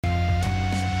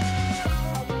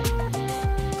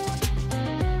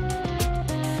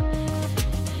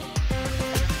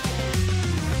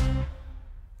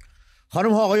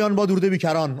خانم ها آقایان با درود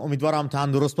بیکران، امیدوارم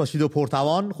تندرست باشید و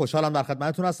پرتوان. خوشحالم در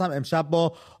خدمتتون هستم. امشب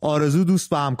با آرزو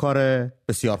دوست و همکار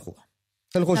بسیار خوبم.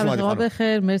 خیلی خوش اومدید خانم. شب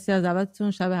بخیر، مرسی از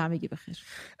دعوتتون. شب همگی بخیر.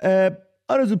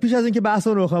 آرزو پیش از اینکه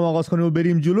بحثمون رو بخوایم آغاز کنیم و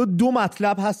بریم جلو، دو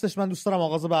مطلب هستش من دوست دارم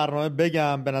آغاز برنامه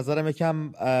بگم. به نظرم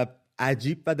یکم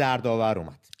عجیب و دردآور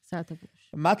اومد.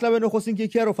 مطلب نخست این که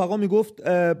یکی از رفقا میگفت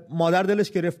مادر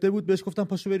دلش گرفته بود، بهش گفتم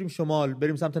پاشو بریم شمال،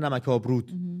 بریم سمت نمک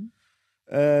آبرود.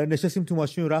 نشستیم تو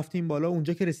ماشین و رفتیم بالا.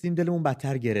 اونجا که رسیدیم دلمون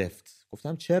بدتر گرفت.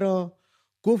 گفتم چرا؟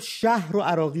 گفت شهر رو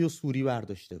عراقی و سوری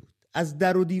برداشته بود. از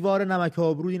در و دیوار نمک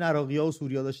آبرود این عراقی‌ها و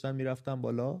سوریا داشتن میرفتن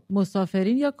بالا.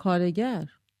 مسافرین یا کارگر؟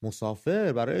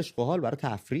 مسافر، برای عشق و حال، برای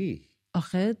تفریح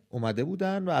آخه اومده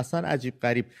بودن و اصلا عجیب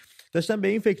غریب. داشتم به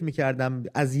این فکر میکردم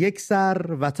از یک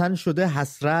سر وطن شده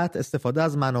حسرت، استفاده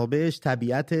از منابعش،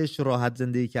 طبیعتش، راحت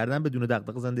زندگی کردن، بدون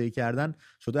دغدغه زندگی کردن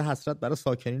شده حسرت برای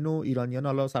ساکنین و ایرانیان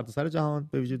حالا سرتاسر جهان،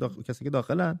 به ویژه کسی که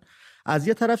داخلن. از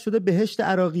یه طرف شده بهشت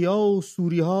عراقی‌ها و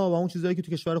سوری‌ها و اون چیزایی که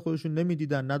تو کشور خودشون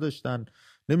نمیدیدن، نداشتن،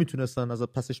 نمیتونستن از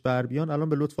پسش بر بیان، الان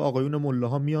به لطف آقایون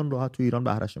ملاها میان راحت تو ایران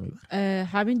بهره‌شو میبرن.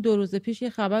 همین 2 روز پیش یه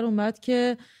خبر اومد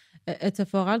که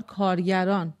اتفاقا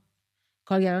کارگران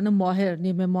ماهر،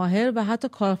 نیمه ماهر و حتی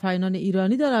کارآفرینان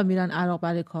ایرانی دارن میرن عراق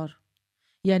برای کار.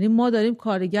 یعنی ما داریم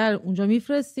کارگر اونجا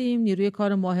میفرستیم، نیروی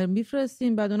کار ماهر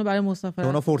میفرستیم، بعد اونو برای مسافرت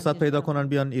اونا فرصت پیدا کنن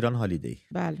بیان ایران هالیدی.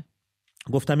 بله.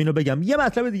 گفتم اینو بگم. یه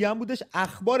مطلب دیگه هم بودش،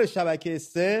 اخبار شبکه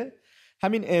 3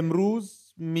 همین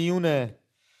امروز میون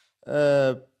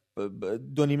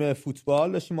دو نیمه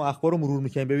فوتبال داشتیم و اخبار رو مرور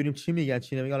میکنیم ببینیم چی میگن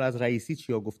چی نمیگن. از رئیسی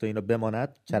چیا گفته اینا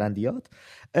بماند چرندیات.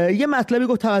 یه مطلبی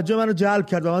گفت توجه منو جلب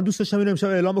کرد و من دوست داشتم اینو امشب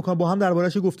اعلام بکنم، با هم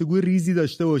درباره‌اش گفتگوی ریزی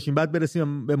داشته باشیم، بعد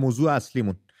برسیم به موضوع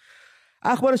اصلیمون.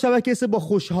 اخبار شبکه 3 با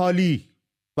خوشحالی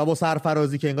و با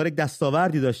سرفرازی که انگار یک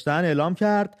دستاوردی داشتن اعلام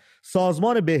کرد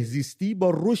سازمان بهزیستی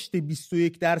با رشد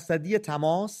 21%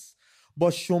 تماس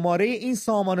با شماره این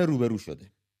سامان روبرو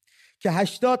شده که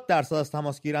 80% از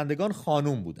تماس گیرندگان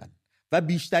خانوم بودن و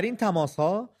بیشترین تماس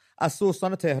ها از 3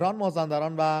 استان تهران،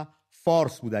 مازندران و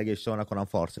فارس بوده اگه اشتباه نکنم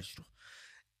فارسش رو.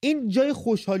 این جای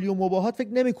خوشحالی و مباهات فکر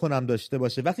نمی کنم داشته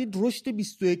باشه وقتی رشد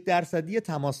 21%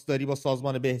 تماس داری با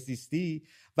سازمان بهزیستی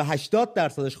و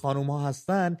 80%ش خانوم ها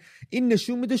هستن. این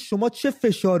نشون میده شما چه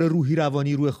فشار روحی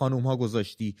روانی روی خانوم ها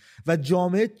گذاشتی و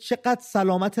جامعه چقدر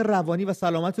سلامت روانی و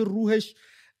سلامت روحش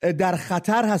در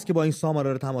خطر هست که با این سامانه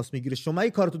رو تماس میگیره. شما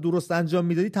این کارتو درست انجام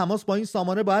میدادی تماس با این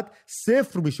سامانه باید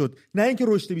 0 میشد، نه اینکه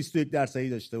رشد 21%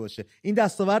 داشته باشه. این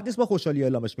دستاورد نیست با خوشحالی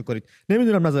اعلامش میکنید.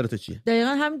 نمیدونم نظرت چیه؟ دقیقاً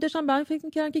همین داشتم برام فکر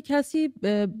میکردم که کسی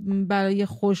برای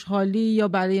خوشحالی یا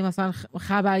برای مثلا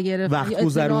خبر گرفتن یا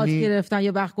اطلاعات گرفتن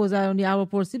یا وقت گذرونی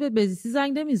احوالپرسی به بهزیستی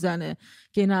زنگ نمیزنه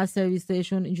که اینا از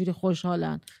سرویسشون اینجوری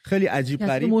خوشحالن. خیلی عجیب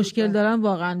غریب مشکل دارن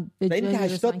واقعا. به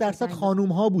اینکه 80%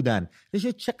 خانوم ها بودن.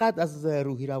 نشه چقدر از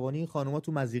روحی روانی خانوما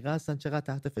تو مضیقه هستن، چقدر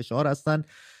تحت فشار هستن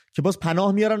که باز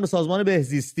پناه میارن به سازمان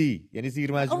بهزیستی. یعنی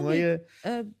زیر مجموعه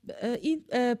این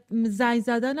زنگ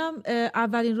زدنم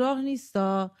اولین راه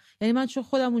نیستا. یعنی من چون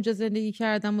خودم اونجا زندگی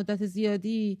کردم مدت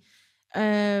زیادی،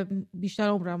 بیشتر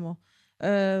عمرمو،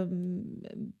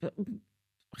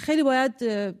 خیلی باید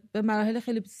به مراحل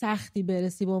خیلی سختی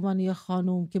برسی به عنوان یه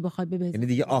خانوم که بخواد به بهزیستی. یعنی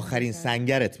دیگه آخرین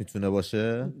سنگرت میتونه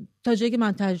باشه. تا جایی که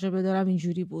من تجربه دارم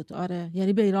اینجوری بود. آره،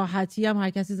 یعنی به راحتی هم هر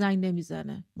کسی زنگ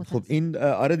نمیزنه. خب این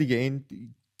آره دیگه، این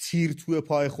تیر توی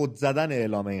پای خود زدن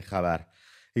اعلام این خبر.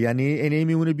 یعنی اینه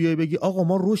میمونه بیای بگی آقا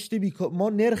ما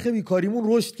نرخ بیکاریمون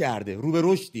رشد کرده، رو به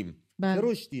رشدیم. چه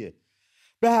رشدیه؟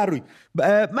 به هر روی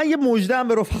من یه مژده هم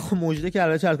به رفقا مژده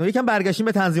کردم چرا یکم برگشتیم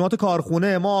به تنظیمات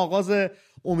کارخونه. ما آغاز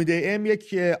امید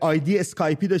یک آیدی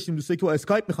اسکایپی داشتیم، دوستایی که با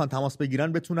اسکایپ میخوان تماس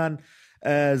بگیرن بتونن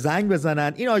زنگ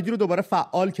بزنن. این آیدی رو دوباره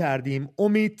فعال کردیم.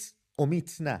 امید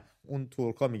نه، اون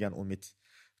ترکا میگن امید،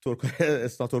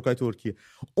 ترکای ترکیه.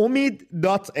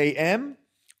 امید.am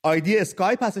آیدی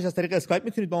اسکایپ هستش، از طریق اسکایپ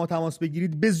میتونید با ما تماس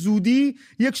بگیرید. به زودی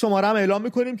یک شماره هم اعلام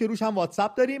میکنیم که روش هم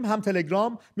واتساپ داریم هم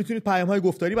تلگرام، میتونید پیام‌های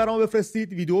گفتاری برام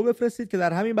بفرستید، ویدیو بفرستید که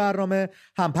در همین برنامه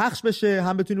هم پخش بشه،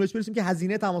 هم بتونیم بهش برسیم که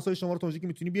هزینه تماس‌های شما رو تا اونجایی که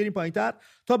میتونیم بیاریم پایین‌تر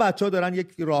تا بچه‌ها دارن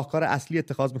یک راهکار اصلی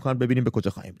اتخاذ میکنن، ببینیم به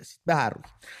کجا خواهیم رسید. به هر روی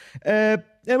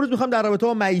امروز میخوام در رابطه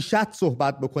با معیشت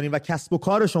صحبت بکنیم و کسب و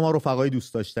کار شما رفقای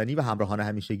دوست داشتنی و همراهان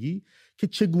همیشگی که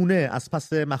چگونه از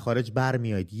پس مخارج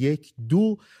برمیایید. 1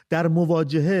 2 در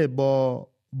مواجهه با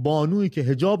بانویی که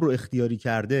حجاب رو اختیاری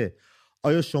کرده،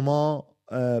 آیا شما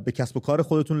به کسب و کار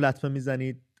خودتون لطمه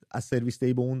میزنید؟ از سرویس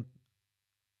دی به اون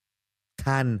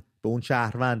تن به اون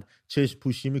شهروند چشم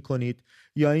پوشی میکنید،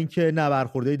 یا اینکه نه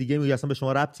برخورده دیگه میگی اصلا به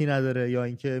شما ربطی نداره، یا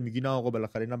اینکه میگی نه آقا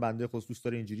بالاخره اینا بنده خصوص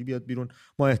داره اینجوری بیاد بیرون،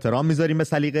 ما احترام میذاریم به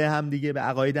سلیقه هم دیگه، به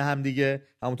عقاید هم دیگه،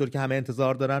 همونطور که همه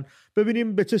انتظار دارن.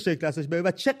 ببینیم به چه شکل هستش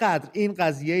و چقدر این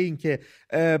قضیه، این که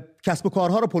کسب و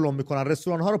کارها رو پلم میکنن،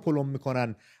 رستوران ها رو پلم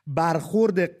میکنن،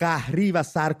 برخورد قهری و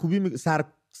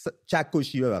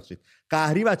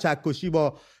قهری و چکشی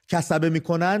با کسبه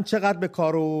میکنن، چقدر به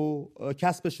کار و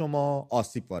کسب شما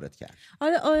آسیب وارد کرد.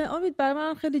 آره امید، برای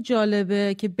من خیلی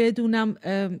جالبه که بدونم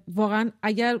واقعا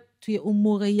اگر توی اون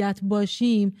موقعیت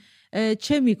باشیم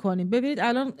چه میکنیم. ببینید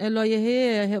الان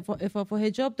لایحه عفاف و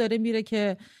حجاب داره میره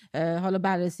که حالا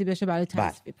بررسی بشه برای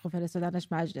تصویب، فرستادنش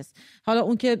مجلس. حالا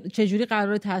اون که چجوری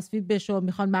قراره تصویب بشه،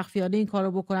 میخوان مخفیانه این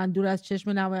کارو بکنن، دور از چشم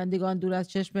نمایندگان، دور از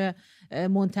چشم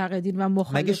منتقدین و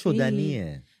مخالفین. مگه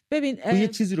شدنیه؟ ببین یه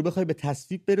چیزی رو بخوای به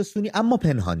تصویب برسونی اما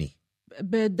پنهانی،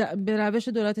 به روش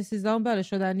دولت 13 برای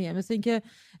شدنیه. مثل اینکه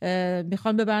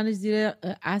میخوان ببرنش زیر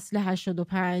اصل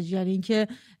 85، یعنی اینکه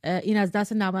این از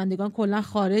دست نمایندگان کلا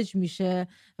خارج میشه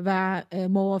و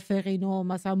موافقین و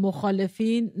مثلا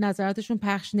مخالفین نظراتشون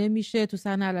پخش نمیشه، تو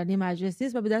صحنه علنی مجلس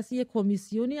نیست و به دست یک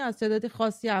کمیسیونی از تعداد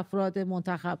خاصی افراد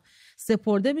منتخب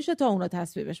سپرده میشه تا اونا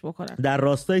تصویبش بکنن. در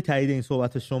راستای تایید این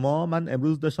صحبت شما، من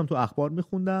امروز داشتم تو اخبار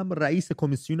میخوندم رئیس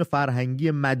کمیسیون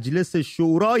فرهنگی مجلس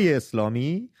شورای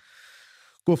اسلامی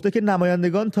گفته که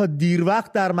نمایندگان تا دیر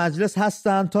وقت در مجلس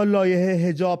هستند تا لایحه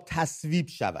حجاب تصویب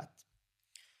شود.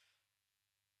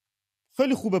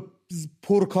 خیلی خوبه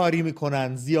پرکاری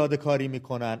میکنن، زیاده کاری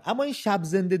میکنن، اما این شب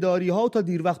زنده داری ها و تا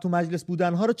دیر وقت تو مجلس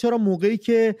بودن ها رو چرا موقعی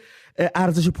که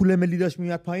ارزش پول ملی داشت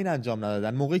میاد پایین انجام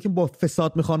ندادن؟ موقعی که با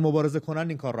فساد میخوان مبارزه کنن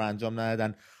این کار رو انجام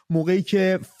ندادن؟ موقعی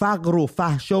که فقر و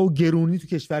فحشا و گرونی تو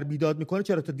کشور بیداد میکنه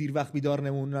چرا تا دیر وقت بیدار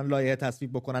نمونن لایحه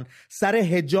تصویب بکنن؟ سر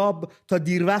حجاب تا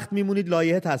دیر وقت میمونید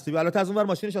لایحه تصویب، البته از اونور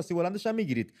ماشین شاسی بلندش هم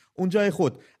میگیرید اون جای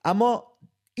خود، اما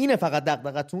اینه فقط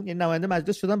دغدغه‌تون؟ یعنی نماینده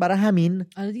مجلس شدن برای همین؟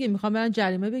 آره دیگه، میخوام برن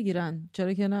جریمه بگیرن،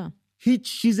 چرا که نه؟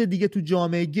 هیچ چیز دیگه تو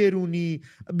جامعه، گرونی،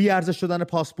 بیارزش شدن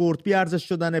پاسپورت، بیارزش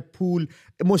شدن پول،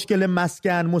 مشکل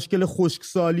مسکن، مشکل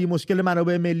خشکسالی، مشکل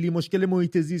منابع ملی، مشکل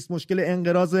محیط زیست، مشکل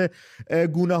انقراض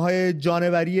گونه‌های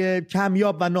جانوری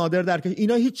کمیاب و نادر در کشور،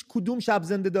 اینا هیچ کدوم شب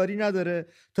زنده داری نداره،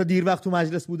 تا دیر وقت تو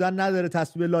مجلس بودن نداره،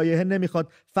 تصویب لایحه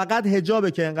نمیخواد، فقط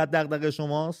حجابه که انقدر دغدغه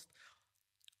شماست.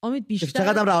 امید بیشتر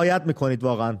چقدر رعایت میکنید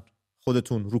واقعا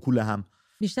خودتون رو کوله هم؟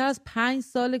 بیشتر از 5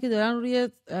 ساله که دارن روی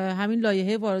همین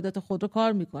لایحه واردات خودرو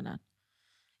کار میکنن.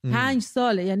 5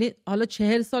 ساله، یعنی حالا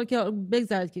 40 سال که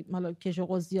بگذارید که حالا کش و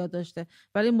قوس زیاد داشته،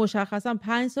 ولی مشخصا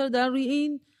 5 سال دارن روی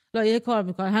این لایحه کار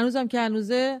میکنن. هنوزم که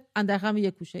هنوزه اندرخم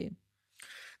یک گوشه ایم.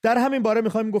 در همین باره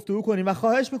میخوایم گفتگو کنیم و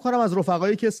خواهش میکنم از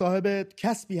رفقایی که صاحب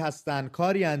کسبی هستن،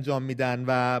 کاری انجام میدن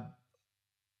و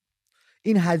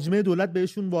این حجمه دولت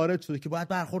بهشون وارد شده که باید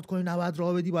برخورد کنی، نباید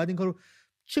راه بدی، باید این کارو،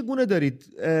 چگونه دارید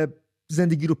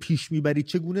زندگی رو پیش میبرید؟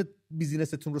 چگونه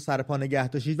بیزینستون رو سر پا نگه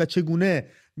داشتید و چگونه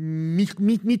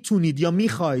میتونید یا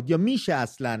میخواید یا میشه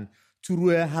اصلا تو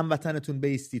روی هموطنتون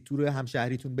بیستید، تو روی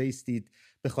همشهریتون بیستید،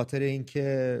 به خاطر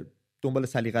اینکه دنبال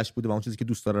سلیقش بوده و اون چیزی که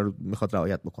دوست داره رو میخواد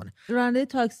رعایت بکنه؟ راننده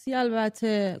تاکسی،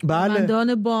 البته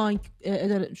کارمندان بانک،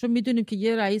 چون میدونیم که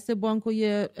یه رئیس بانک و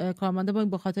یه کارمند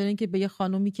بانک به خاطر اینکه به یه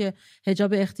خانومی که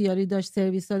حجاب اختیاری داشت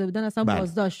سرویس داده بودن اصلا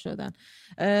بازداشت شدن.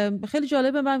 خیلی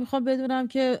جالبه. من میخوام بدونم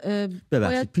که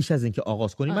ببخشید پیش از اینکه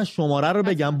آغاز کنیم من شماره رو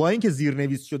بگم، با اینکه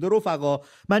زیرنویس شده رفقا،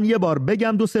 من یه بار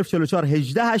بگم 2044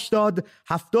 18 80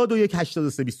 71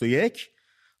 83 21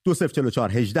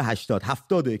 2044 18 80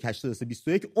 71 83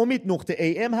 21. امید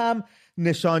نقطه AM هم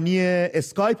نشانی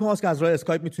اسکایپ ماست که از راه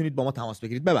اسکایپ میتونید با ما تماس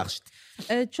بگیرید. ببخشید.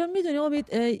 چون میدونی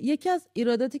امید، یکی از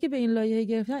ایراداتی که به این لایحه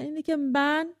گرفتن اینه که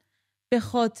من به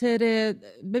خاطر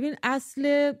ببین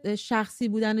اصل شخصی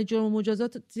بودن جرم و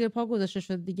مجازات زیر پا گذاشته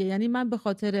شده دیگه. یعنی من به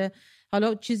خاطر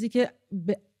حالا چیزی که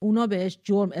اونا بهش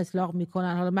جرم اطلاق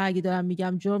میکنن، حالا من اگه دارم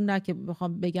میگم جرم، نه که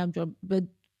بخوام بگم جرم،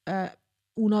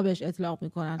 اونا بهش اطلاق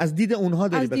میکنن، از دید اونها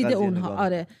داری، از دید اونها.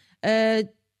 آره،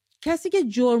 کسی که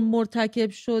جرم مرتکب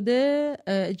شده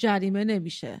جریمه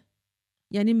نمیشه.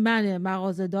 یعنی من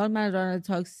مغازه‌دار، من راننده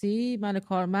تاکسی، من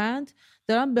کارمند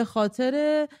دارم به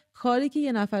خاطر کاری که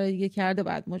یه نفر دیگه کرده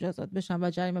باید مجازات بشم و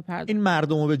جریمه پرداخت. این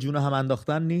مردمو به جون هم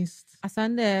انداختن نیست؟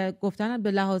 اصلا گفتن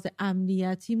به لحاظ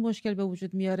امنیتی مشکل به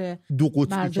وجود میاره. دو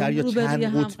قطبی کرد یا چند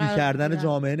قطبی کردن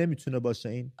جامعه نمیتونه باشه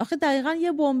این. آخه دقیقاً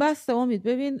یه بن‌بست. امید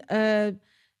ببین،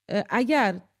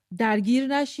 اگر درگیر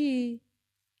نشی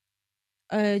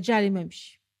جریمه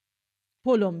میشی،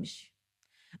 پلم میشی.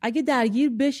 اگه درگیر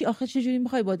بشی آخه چجوری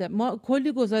میخوای باده؟ ما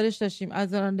کلی گزارش داشتیم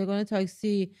از رانندگان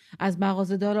تاکسی، از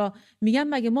مغازه‌دارا، میگن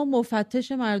مگه ما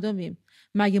مفتش مردمیم؟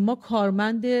 مگه ما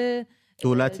کارمند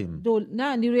دولتیم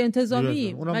نه نیروی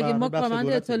انتظامی، مگه ما کارمند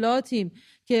اطلاعاتیم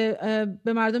که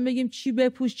به مردم بگیم چی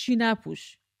بپوش چی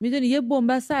نپوش؟ میدونی یه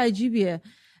بنبست عجیبیه.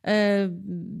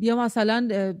 یا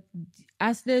مثلا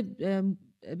اصل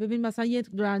ببین مثلا یه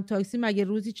راننده تاکسی مگه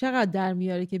روزی چقدر در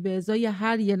میاره که به ازای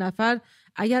هر یه نفر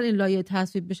اگر این لایحه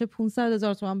تصویب بشه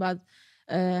 500,000 تومان بعد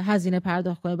هزینه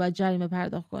پرداخت کنه، بعد جریمه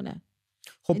پرداخت کنه.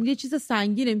 خب این یه چیز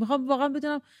سنگینه. میخوام واقعا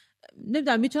بدونم،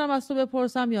 نمیدونم میتونم از تو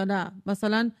بپرسم یا نه،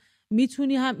 مثلا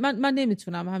میتونی من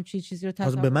نمیتونم همچین چیزی رو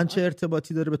تصور کنم. به من چه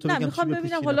ارتباطی داره به تو بگم؟ میخوام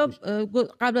ببینم حالا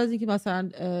قبل از اینکه مثلا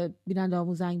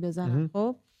بیننده‌هامون زنگ بزنن،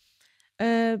 خب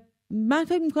من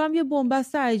فکر میکنم یه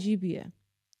بنبست عجیبیه.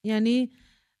 یعنی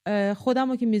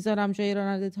خودمو که میذارم جای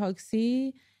راننده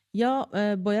تاکسی، یا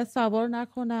باید سوار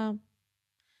نکنم،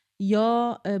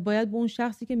 یا باید به اون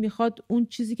شخصی که میخواد اون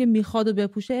چیزی که میخواد و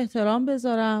بپوشه احترام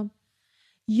بذارم،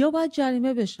 یا باید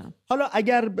جریمه بشم. حالا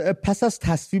اگر پس از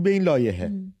تصویب این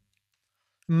لایحه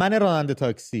من راننده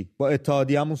تاکسی با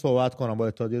اتحادیه‌مون صحبت کنم، با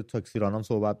اتحادیه تاکسی رانام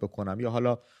صحبت بکنم، یا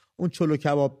حالا اون چلو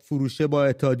کباب فروشه با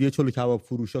اتحادیه چلو کباب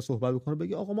فروشا صحبت بکنه،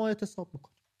 بگی آقا ما اعتصاب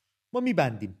میکنیم، ما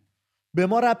میبندیم، به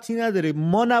ما ربطی نداره،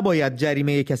 ما نباید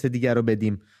جریمه یک کس دیگر رو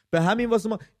بدیم، به همین واسه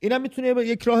ما اینم میتونه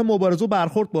یک راه مبارزه و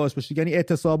برخورد باعث بشه. یعنی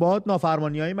اعتصابات،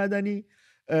 نافرمانی‌های مدنی،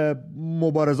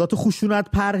 مبارزات خشونت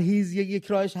پرهیز، یک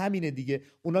راهش همینه دیگه.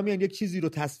 اونا میان یک چیزی رو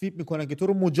تصویب میکنن که تو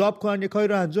رو مجاب کنن یک کاری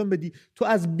رو انجام بدی، تو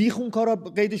از بیخ اون کارا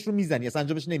قیدش رو میزنی، اصلا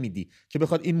انجامش نمیدی که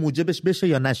بخواد این موجبش بشه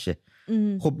یا نشه.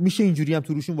 خب میشه اینجوری هم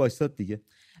تو روشون وایساد دیگه.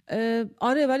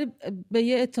 آره، ولی به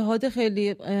یه اتحاد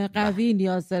خیلی قوی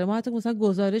نیاز داره. ما حتی مثلا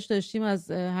گزارش داشتیم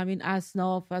از همین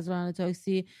اصناف، از راننده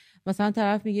تاکسی، مثلا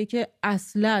طرف میگه که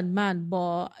اصلا من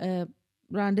با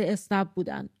راننده اسنپ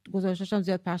بودن، گزارشش هم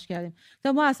زیاد پخش کردیم،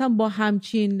 ما اصلا با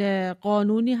همچین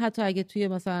قانونی حتی اگه توی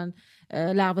مثلا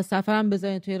لغو سفرم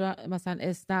بذارین توی مثلا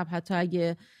اسنپ، حتی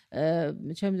اگه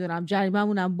چه میدونم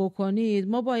جریمه‌مون هم بکنید،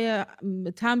 ما با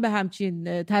تن به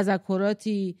همچین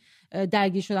تذکراتی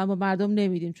درگیر شدن با مردم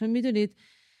نمیدیم. چون میدونید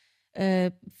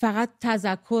فقط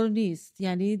تذکر نیست،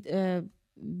 یعنی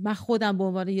من خودم به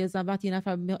عنوان یه زن وقتی یه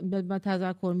نفر به من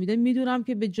تذکر میده میدونم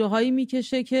که به جاهایی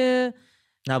میکشه که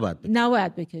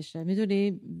نباید بکشه.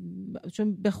 میدونی،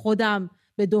 چون به خودم،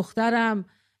 به دخترم،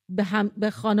 به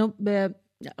خانم، به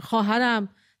خواهرم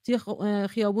توی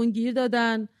خیابون گیر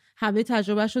دادن، همه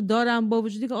تجربهش رو دارم، با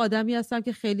وجودی که آدمی هستم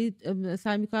که خیلی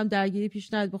سعی میکنم درگیری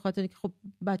پیش نیاد، به خاطر اینکه خب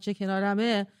بچه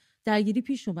کنارمه، درگیری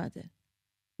پیش اومده.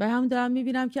 برای همون دارم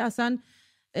میبینم که اصلا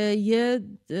یه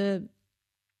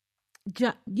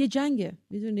جنگه،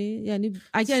 میدونی، یعنی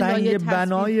اگر لایه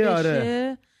تصویب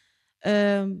بشه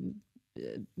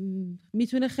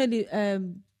میتونه خیلی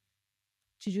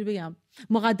چجوری بگم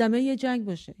مقدمه یه جنگ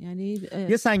باشه. یعنی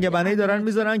یه سنگ بنایی دارن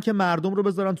میذارن که مردم رو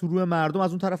بذارن تو روی مردم، از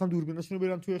اون طرف هم دوربیناشون رو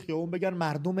برن توی خیابون بگن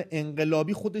مردم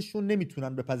انقلابی خودشون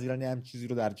نمیتونن بپذیرن همین چیزی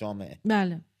رو در جامعه.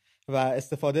 بله. و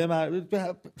استفاده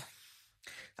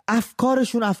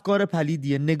افکارشون افکار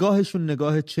پلیدیه، نگاهشون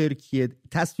نگاه چرکیه،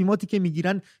 تصمیماتی که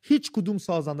میگیرن هیچ کدوم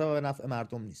سازنده و به نفع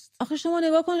مردم نیست. آخه شما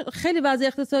نگاه کن، خیلی وضع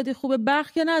اقتصادی خوبه،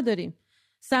 برق که نداریم،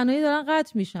 صنایع دارن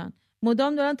قطع میشن،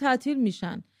 مدام دارن تعطیل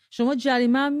میشن، شما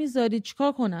جریمه هم میذارید،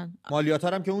 چیکار کنن؟ مالیات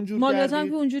هم که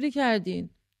اونجوری کردین،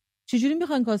 چجوری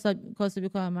میخواین کاسبی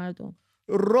کنن مردم؟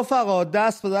 رفقا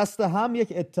دست به دست هم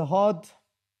یک اتحاد،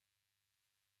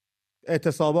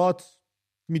 اعتصابات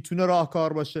میتونه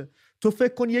راهکار باشه. تو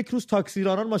فکر کن یک روز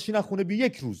تاکسیرانان ماشین از خونه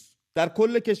یک روز در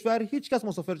کل کشور هیچ کس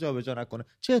مسافر جابجا نکنه،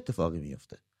 چه اتفاقی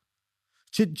میفته؟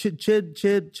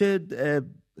 چه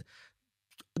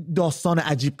داستان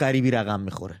عجیب غریبی رقم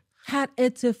میخوره. هر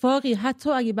اتفاقی حتی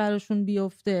اگه براشون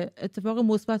بیفته، اتفاق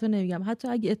مثبت رو نمیگم، حتی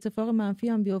اگه اتفاق منفی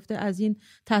هم بیفته، از این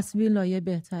تصویر لایه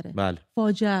بهتره. بله.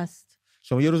 فاجعه است.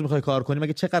 شما یه روز میخوای کار کنی،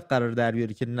 مگه چقدر قرار در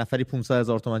بیاری که نفری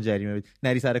 500,000 تومان جریمه بدی؟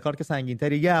 نری سر کار که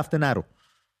سنگین‌تره، یه هفته نرو.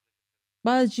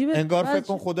 انگار فکر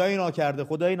کن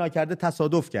خدای ناکرده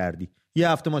تصادف کردی، یه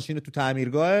هفته ماشین تو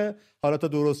تعمیرگاه، حالا تا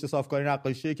درست صافکاری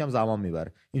نقاشی یکم زمان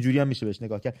میبره. اینجوری هم میشه بهش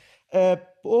نگاه کرد.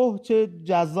 اوه چه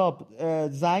جذاب.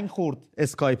 زنگ خورد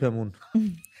اسکایپمون.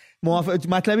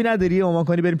 مطلبی نداری عنوان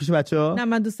کنی بریم پیش بچه‌ها؟ نه،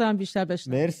 من دوست دارم بیشتر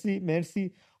بشنوم.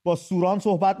 مرسی. با سوران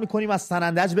صحبت میکنیم، از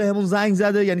سنندج بهمون زنگ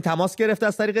زده، یعنی تماس گرفته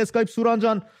از طریق اسکایپ. سوران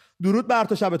جان درود بر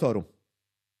تو، شب تاروم.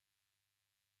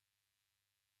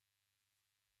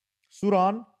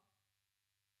 سوران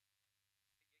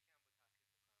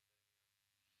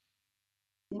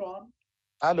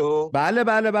الو.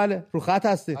 بله رو خط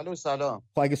هستی. الو سلام.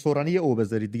 خب اگه سورانی یه او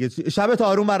بذارید دیگه. شب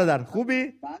تاروم برادر، خوبی؟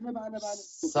 بله.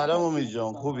 سلام امید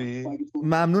جان، خوبی؟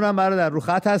 ممنونم برادر، رو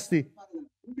خط هستی.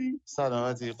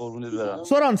 سلامتی، قربونت برم.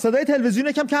 سوران صدای تلویزیون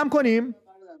یکم کم کنیم.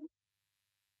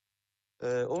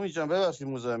 امید جان ببخشید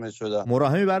مزاحمت شدم.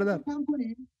 مراهمی برادر.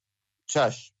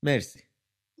 چشم. مرسی.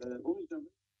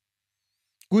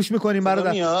 گوش میکنیم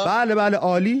برادر. بله بله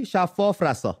عالی، شفاف،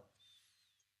 رسا.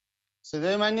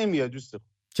 صدای من نمیاد دوست خوب.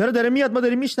 چرا داره میاد؟ ما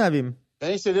داریم میشنویم.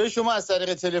 یعنی صدای شما از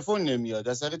طریق تلفن نمیاد،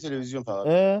 از طریق تلویزیون فقط.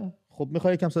 خب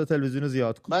میخوای یکم صدا تلویزیون رو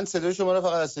زیاد کن. من صدای شما رو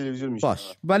فقط از تلویزیون میشنوم.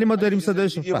 باش، ولی ما داریم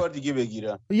صدایش یه بار دیگه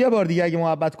بگیرم. یه بار دیگه اگه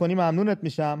محبت کنی ممنونت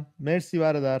میشم. مرسی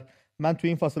برادر. من تو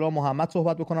این فاصله با محمد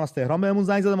صحبت بکنم از تهران بهمون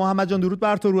زنگ زده. محمد جان درود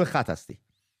بر تو، روی خط هستی.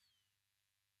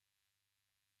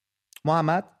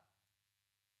 محمد؟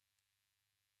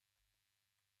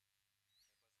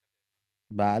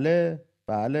 بله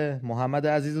بله محمد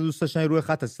عزیز دوست داشتنی روی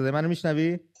خط هستی. صدای منو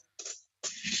میشنوی؟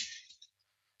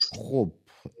 خب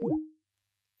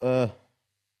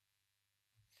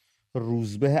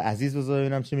روزبه عزیز بذار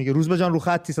ببینم چی میگه. روزبه جان رو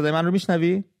خطی، صدای من رو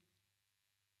میشنوی؟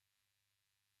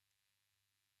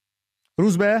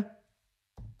 روزبه؟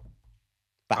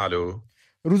 الو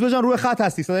روزبه جان روی خط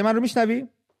هستی، صدای من رو میشنوی؟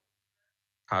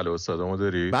 الو صدامو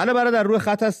داری؟ بله برادر روی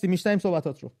خط هستی، میشنویم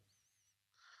صحبتات رو.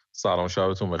 سلام،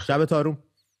 شبتون بخیر. شبت آروم.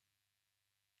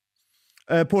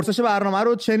 پرسش برنامه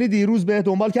رو شنیدی؟ روزبه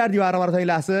دنبال کردی برنامه رو تا این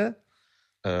لحظه؟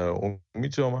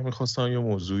 امید جان من میخواستم یه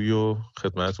موضوعی رو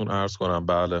خدمتتون عرض کنم.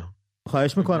 بله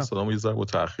خواهش میکنم. صدامو یه ذره با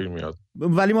تأخیر میاد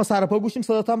ولی ما سر پا گوشیم،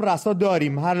 صدات هم رسا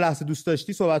داریم. هر لحظه دوست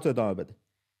داشتی صحبت رو ادامه بده.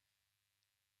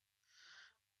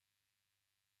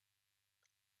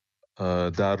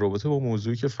 در رابطه با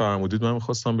موضوعی که فرمودید من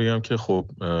میخواستم بگم که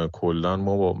خب کلا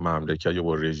ما با مملکت یا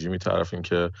با رژیمی طرفیم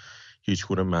که هیچ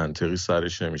گونه منطقی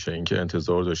سرش نمیشه. اینکه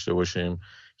انتظار داشته باشیم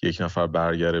یک نفر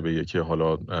برگره به یکی،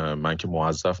 حالا من که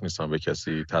موظف نیستم به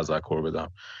کسی تذکر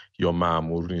بدم یا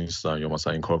مأمور نیستم یا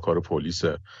مثلا این کار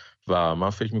پلیسه و من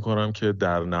فکر میکنم که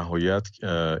در نهایت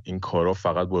این کارا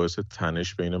فقط باعث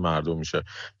تنش بین مردم میشه.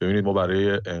 ببینید ما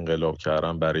برای انقلاب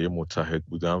کردن، برای متحد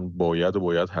بودن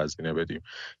باید هزینه بدیم.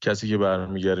 کسی که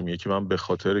برمیگره میگه که من به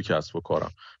خاطر کسب و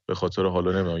کارم، به خاطر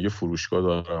حالا نمیدونم یه فروشگاه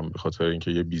دارم، به خاطر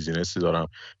اینکه یه بیزینسی دارم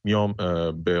میام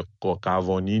به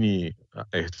قوانینی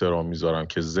احترام میذارم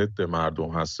که ضد مردم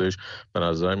هستش، به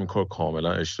نظرم این کار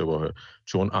کاملا اشتباهه.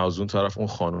 چون از اون طرف اون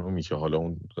خانومی که حالا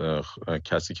اون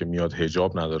کسی که میاد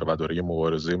حجاب نداره و داره یه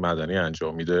مبارزه مدنی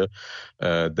انجام میده،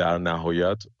 در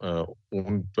نهایت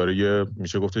اون داره یه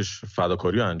میشه گفتش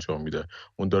فداکاری انجام میده.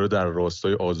 اون داره در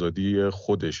راستای آزادی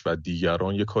خودش و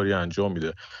دیگران یه کاری انجام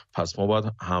میده. پس ما باید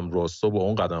همراستا با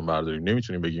اون قدم برداریم.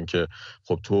 نمیتونیم بگیم که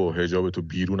خب تو حجاب تو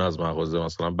بیرون از مغازه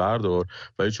مثلا بردار،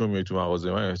 ولی چون میای تو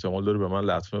مغازه من احتمال داره به من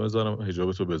لطمه بزنم،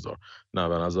 حجاب تو بذار. نه،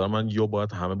 به نظر من یا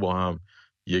باید همه با هم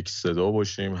یک صدا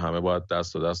باشیم، همه باید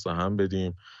دست تا دست هم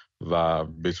بدیم و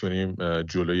بتونیم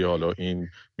جلوی حالا این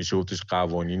میشه گفتش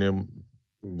قوانین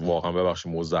واقعا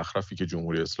ببخشید مزخرفی که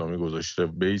جمهوری اسلامی گذاشته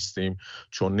بیستیم.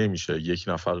 چون نمیشه یک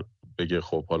نفر بگه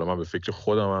خب حالا من به فکر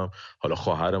خودمم، حالا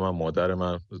خواهر من، مادر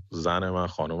من، زن من،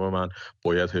 خانم من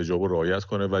باید حجاب رو رعایت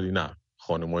کنه، ولی نه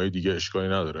خانم‌های دیگه اشکالی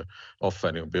نداره.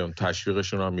 آفرین، بیان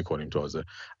تشویقشون هم میکنیم. تازه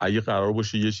اگه قرار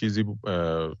باشه یه چیزی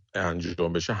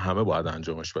انجام بشه همه باید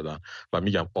انجامش بدن و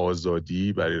میگم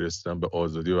آزادی برای رسیدن به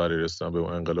آزادی، برای رسیدن به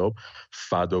اون انقلاب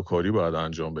فداکاری باید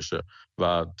انجام بشه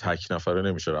و تک نفره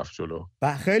نمیشه رفت جلو.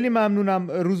 خیلی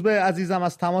ممنونم روزبه عزیزم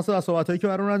از تماس و صحبتایی که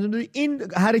برامون انجام دادی.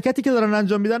 این حرکتی که دارن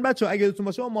انجام میدن بچه‌ها، اگه یادتون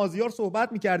باشه ما مازیار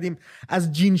صحبت می‌کردیم،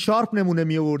 از جین شارپ نمونه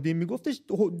می‌آوردیم، میگفتش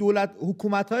دولت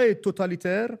حکومت‌های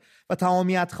توتالیتر و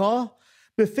تمامیت‌خواه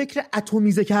به فکر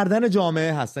اتمیزه کردن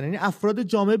جامعه هستن. یعنی افراد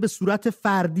جامعه به صورت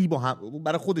فردی با هم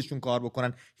برای خودشون کار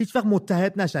بکنن، هیچ وقت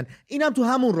متحد نشن. اینم تو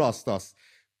همون راستاست،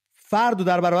 فردو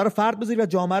در برابر فرد بذاری و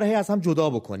جامعه رو هی از هم جدا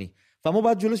بکنی و ما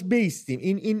باید جلوش بیستیم.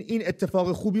 این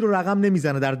اتفاق خوبی رو رقم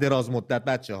نمیزنه در دراز مدت.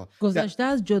 بچه‌ها گذشته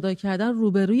از جدا کردن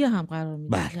روبروی هم قرار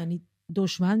میده، یعنی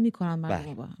دشمن میکنن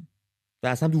مردم با هم و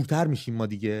اصلا دورتر میشیم ما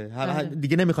دیگه.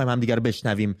 دیگه نمیخوایم هم دیگه رو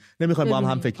بشنویم، نمیخوایم با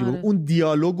هم فکری بکنیم. اون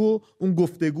دیالوگ و اون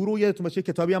گفتگو رو یادتون باشه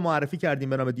کتابی هم معرفی کردیم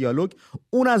به نام دیالوگ،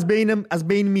 اون از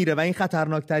بین میره و این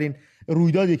خطرناکترین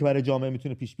رویدادیه که برای جامعه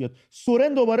میتونه پیش بیاد.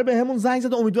 سورن دوباره به همون زنگ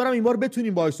زده، امیدوارم این بار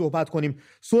بتونیم باهاش صحبت کنیم.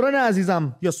 سورن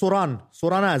عزیزم یا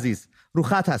سوران عزیز رو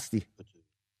خط هستی؟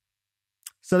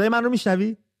 صدای من رو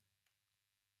میشنوی؟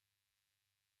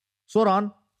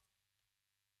 سوران؟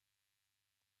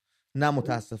 نه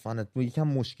متاسفانه یکم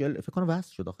مشکل فکر کنم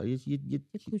وصل شد آخر یه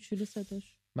کوچولو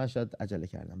صداش. من شاید عجله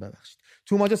کردم، ببخشید.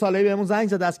 توماج ساله‌ای بهمون زنگ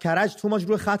زده از کرج. توماج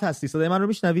روی خط هستی؟ صدای من رو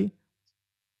میشنوی؟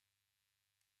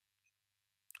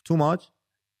 توماج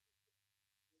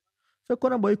فکر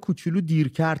کنم با یه کوچولو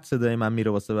دیر کرد صدای من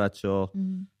میره واسه بچه‌ها.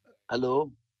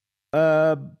 الو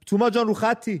توماج جان رو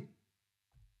خطی؟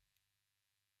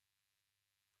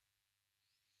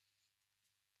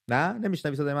 نه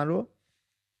نمیشنوی صدای من رو؟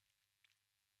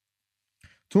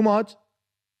 توماج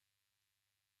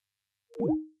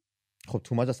خب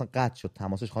توماج اصلا قطع شد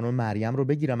تماسش. خانم مریم رو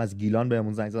بگیرم از گیلان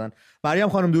بهمون زنگ زدن. مریم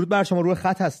خانم درود بر شما، روی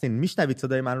خط هستین، میشنوید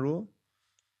صدای من رو؟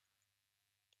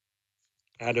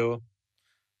 الو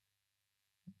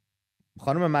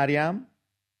خانم مریم.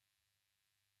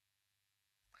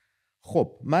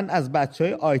 خب من از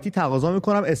بچهای آیتی تقاضا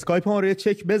میکنم اسکایپ ما رو یه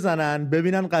چک بزنن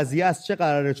ببینن قضیه از چه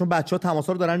قراره، چون بچه‌ها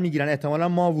تماسا رو دارن میگیرن. احتمالاً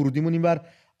ما ورودیمون اینور.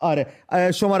 آره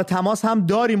شماره تماس هم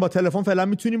داریم، با تلفن فعلا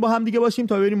میتونیم با هم دیگه باشیم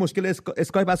تا ببینیم مشکل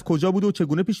اسکایپ از کجا بوده و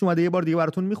چگونه پیش اومده. یه بار دیگه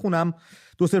براتون میخونم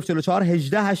 2044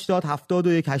 18 80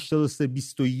 71 83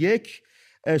 21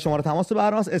 شماره تماس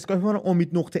برنامه. اسکایپ ما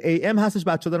امید.am هستش.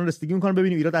 بچه‌ها دارن رسیدگی میکنن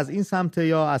ببینیم ایراد از این سمت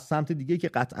یا از سمت دیگه که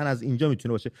قطعا از اینجا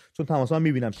میتونه باشه، چون تماسا هم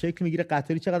میبینم شکل میگیره.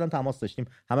 قطری چقدر تماس داشتیم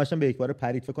همش هم به یک بار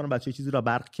پرید، فکر کنم بچه‌ها چیزی را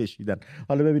برق کشیدن.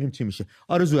 حالا ببینیم چی میشه.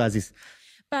 آرزو عزیز.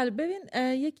 بله ببین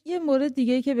یه مورد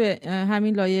دیگه که به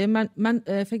همین لایه من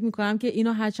فکر میکنم که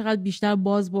اینو هر چقدر بیشتر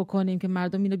باز بکنیم که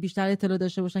مردم اینو بیشتر اطلاع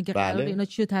داشته باشن که قراره اینا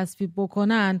چی رو تصویب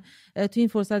بکنن تو این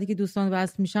فرصتی که دوستان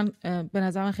وصل میشن به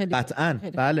نظر من خیلی قطعاً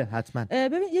بله حتما.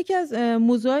 ببین یکی از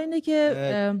موضوعا اینه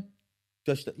که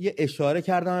یه اشاره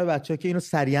کردم به بچه‌ها که اینو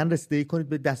سریعا رسیدگی کنید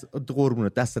به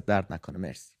قربونت، دستت درد نکنه.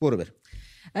 مرسی. برو.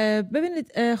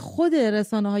 ببینید خود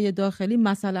رسانه‌های داخلی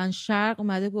مثلا شرق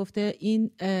اومده گفته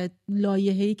این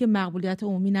لایحه‌ای که مقبولیت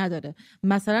عمومی نداره.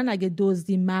 مثلا اگه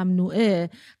دزدی ممنوعه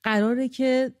قراره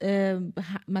که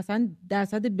مثلا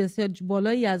درصد بسیار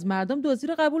بالایی از مردم دزدی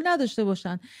رو قبول نداشته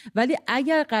باشن، ولی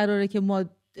اگر قراره که ما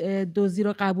دزدی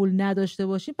رو قبول نداشته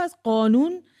باشیم پس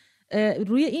قانون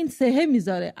روی این سهه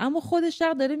میذاره. اما خود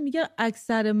شرق داره میگه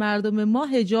اکثر مردم ما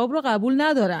حجاب رو قبول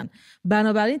ندارن،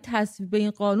 بنابراین تصویب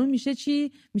این قانون میشه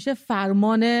چی؟ میشه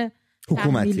فرمان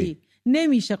حکومتی،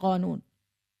 نمیشه قانون.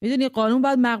 میدونی قانون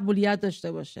باید مقبولیت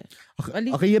داشته باشه.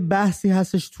 آخه یه بحثی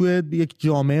هستش توی یک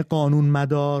جامعه قانون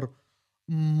مدار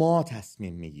ما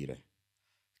تصمیم میگیره،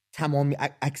 تمامی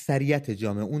اکثریت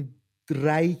جامعه، اون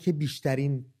رأیی که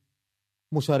بیشترین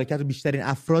مشارکت بیشترین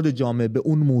افراد جامعه به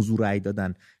اون موضوع رأی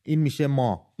دادن، این میشه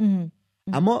ما.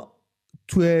 اما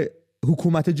توی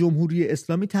حکومت جمهوری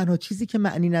اسلامی تنها چیزی که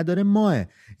معنی نداره ماه.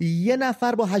 یه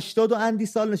نفر با 80 و اندی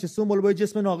سال نشسته اون با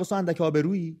جسم ناقص و اندک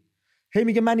آبرویی هی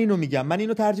میگه من اینو میگم، من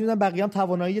اینو ترجیح میدم، بقیه هم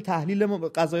توانایی تحلیل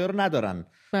قضایا رو ندارن.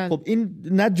 بله. خب این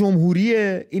نه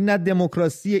جمهوریه، این نه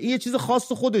دموکراسیه، این یه چیز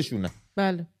خاص خودشونه.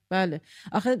 بله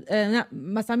آخه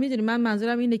مثلا میدونی من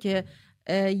منظورم اینه که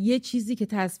یه چیزی که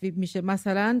تصویب میشه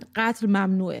مثلا قتل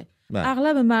ممنوعه،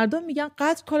 اغلب مردم میگن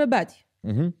قتل کار بدی،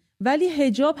 ولی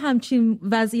حجاب همچین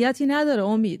وضعیتی نداره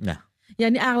امید. نه.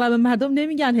 یعنی اغلب مردم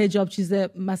نمیگن حجاب چیز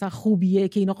مثلا خوبیه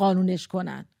که اینو قانونش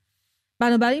کنن.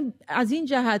 بنابراین از این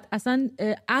جهت اصلا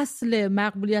اصل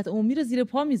مقبولیت عمومی رو زیر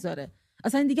پا میذاره،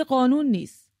 اصلا دیگه قانون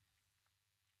نیست.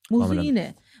 موضوع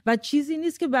اینه و چیزی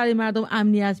نیست که برای مردم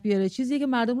امنیت بیاره، چیزیه که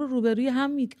مردم رو روبروی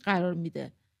هم قرار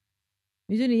میده.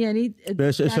 میدونی یعنی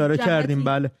بهش اشاره کردیم.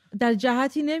 بله در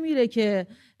جهتی نمیره که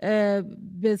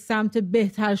به سمت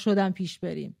بهتر شدن پیش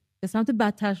بریم، به سمت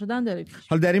بدتر شدن داره پیش.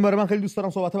 حالا در این باره من خیلی دوست دارم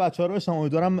صحبت بچه‌ها رو بشنوم.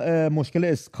 امیدوارم مشکل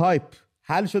اسکایپ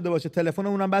حل شده باشه.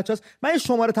 تلفنمون هم بچه‌هاست. من یه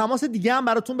شماره تماس دیگه هم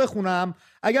براتون بخونم،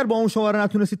 اگر با اون شماره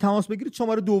نتونستید تماس بگیرید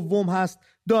شماره دوم هست،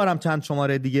 دارم چند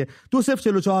شماره دیگه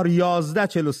 2044 11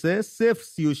 43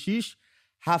 036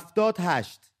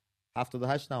 78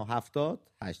 78 نه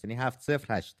 78 یعنی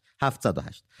 708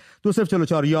 708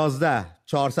 2044 11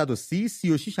 430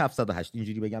 36 708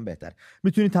 اینجوری بگم بهتر.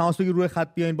 میتونید تماس بگیرید، روی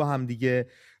خط بیاین با هم دیگه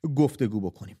گفتگو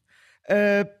بکنیم.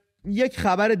 یک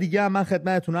خبر دیگه هم من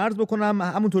خدمتتون عرض بکنم.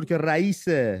 همونطور که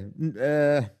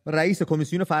رئیس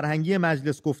کمیسیون فرهنگی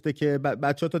مجلس گفته که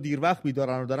بچه‌ها تا دیر وقت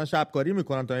بیدارن و دارن شبکاری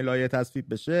میکنن تا این لایحه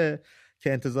تصویب بشه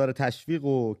که انتظار تشویق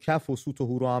و کف و سوت و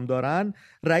هورا هم دارن،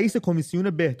 رئیس کمیسیون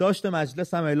بهداشت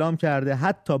مجلس هم اعلام کرده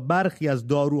حتی برخی از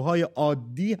داروهای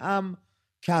عادی هم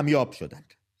کمیاب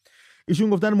شدند. ایشون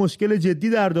گفتن مشکل جدی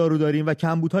در دارو داریم و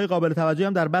کمبودهای قابل توجهی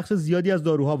هم در بخش زیادی از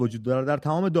داروها وجود دارد. در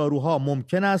تمام داروها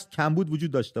ممکن است کمبود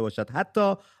وجود داشته باشد،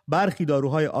 حتی برخی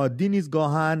داروهای عادی نیز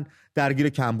گاهن درگیر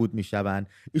کمبود میشوند.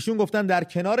 ایشون گفتن در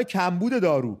کنار کمبود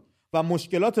دارو و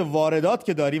مشکلات واردات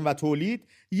که داریم و تولید،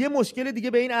 یه مشکل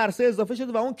دیگه به این عرصه اضافه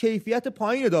شده و اون کیفیت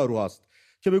پایین داروهاست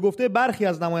که به گفته برخی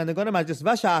از نمایندگان مجلس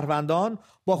و شهروندان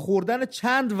با خوردن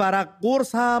چند ورق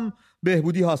قرص هم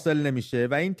بهبودی حاصل نمیشه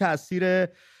و این تأثیر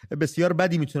بسیار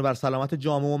بدی میتونه بر سلامت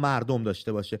جامعه و مردم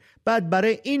داشته باشه. بعد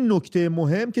برای این نکته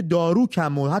مهم که دارو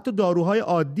کم و حتی داروهای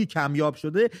عادی کمیاب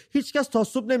شده، هیچ کس تا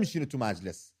صبح نمیشینه تو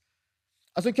مجلس،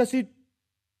 اصلا کسی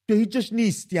به هیچ جاش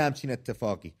نیستی همچین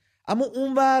اتفاقی، اما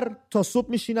اونور تا صبح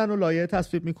میشینن و لایحه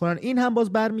تصویب میکنن. این هم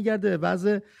باز برمیگرده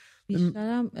وضع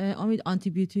بیشترم امید آنتی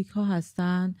بیوتیک ها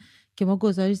هستن که ما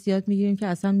گزارش زیاد میگیریم که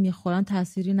اصلا میخورن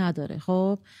تأثیری نداره.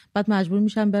 خب بعد مجبور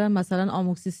میشن برن مثلا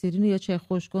آموکسیسیلین یا چه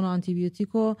خوشگون و آنتی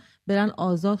بیوتیکو برن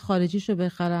آزاد خارجیشو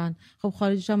بخرن. خب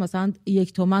خارجیش هم مثلا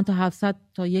 1 تومن تا 700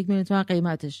 تا 1 میلیون تومن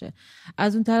قیمتشه.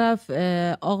 از اون طرف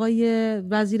آقای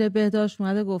وزیر بهداشت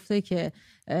اومده گفته که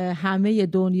همه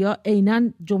دنیا، عیناً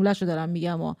جمله‌شو دارم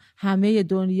میگم، همه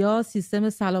دنیا سیستم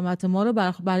سلامت ما رو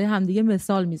برای همدیگه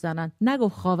مثال میزنن.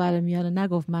 نگفت خاورمیانه،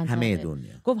 نگفت منطقه، همه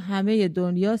دنیا، گفت همه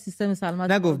دنیا سیستم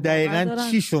سلامت. نگفت دقیقاً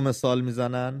چیشو مثال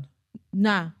میزنن،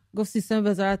 نه گفت سیستم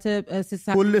وزارت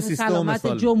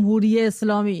سلامت جمهوری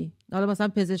اسلامی. حالا مثلا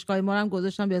پزشکای ما رو هم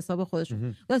گذاشتن به حساب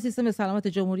خودشون. سیستم سلامت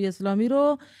جمهوری اسلامی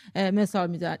رو مثال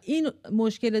میزنن. این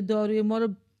مشکل داروی ما رو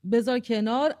بذار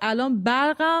کنار. الان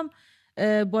برقم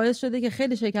باعث شده که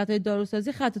خیلی شرکت‌های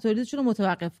داروسازی خط تولیدشون رو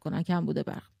متوقف کنن، کم بوده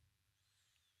برق.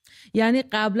 یعنی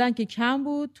قبلا که کم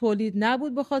بود، تولید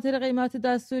نبود به خاطر قیمت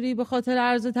دستوری، به خاطر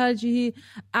عرض ترجیحی،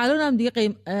 الان هم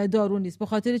دیگه دارو نیست. به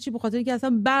خاطر چی؟ به خاطر اینکه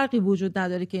اصلا برقی وجود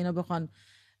نداره که اینا بخوان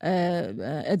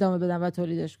ادامه بدن و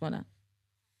تولیدش کنن.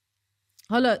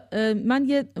 حالا من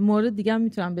یه مورد دیگه هم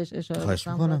میتونم بهش اشاره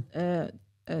کنم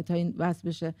تا این بحث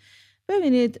بشه.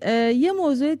 ببینید یه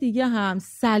موضوع دیگه هم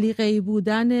سلیقه‌ای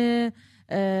بودن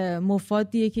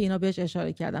مفادیه که اینا بهش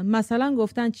اشاره کردن. مثلا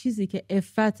گفتن چیزی که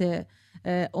عفت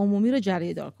عمومی رو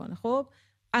جریه دار کنه. خب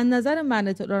از نظر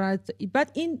من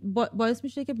بعد این باعث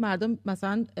میشه که مردم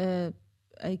مثلا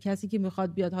کسی که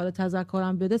میخواد بیاد حالا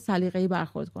تذکرم بده سلیقه‌ای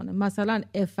برخورد کنه. مثلا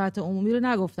عفت عمومی رو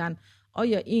نگفتن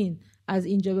آیا این از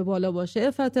اینجا به بالا باشه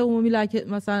عفت عمومی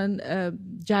مثلا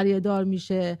جریه دار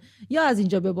میشه یا از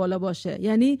اینجا به بالا باشه،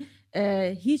 یعنی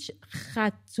هیچ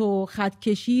خط و خط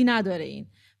کشی نداره این.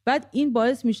 بعد این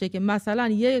باعث میشه که مثلا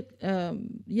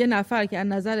یه نفر که از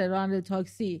نظر راننده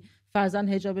تاکسی فرضاً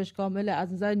حجابش کامله،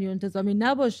 از نظر نیروی انتظامی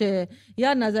نباشه یا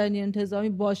از نظر نیروی انتظامی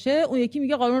باشه، اون یکی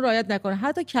میگه قانون رعایت نکنه.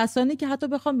 حتی کسانی که حتی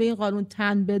بخوام به این قانون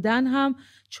تن بدن هم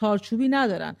چارچوبی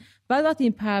ندارن. بعد وقتی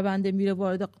این پرونده میره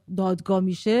وارد دادگاه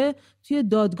میشه، توی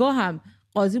دادگاه هم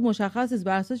قاضی مشخص است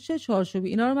بر اساس چه چارچوبی.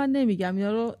 اینا رو من نمیگم،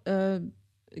 اینا رو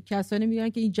کسانی میگن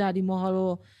که این جریمه ها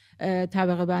رو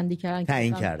طبقه بندی کردن،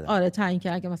 تعیین کردن. آره تعیین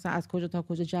کردن که مثلا از کجا تا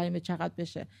کجا جریمه چقدر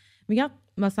بشه. میگم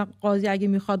مثلا قاضی اگه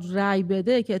میخواد رأی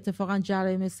بده که اتفاقا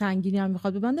جریمه سنگینی هم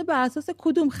میخواد ببنده، بر اساس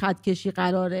کدوم خط کشی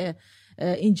قراره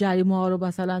این جریمه ها رو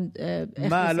مثلا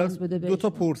اختصاص بده؟ 2 تا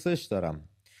پرسش دارم.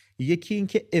 یکی این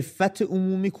که عفت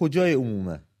عمومی کجای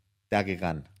عمومه؟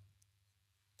 دقیقاً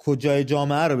کجای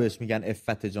جامعه رو بهش میگن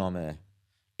عفت جامعه؟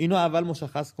 اینو اول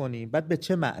مشخص کنیم، بعد به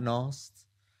چه معناست.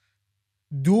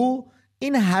 2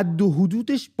 این حد و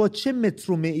حدودش با چه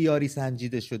متر و معیاری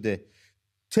سنجیده شده؟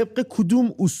 طبق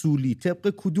کدوم اصولی؟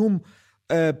 طبق کدوم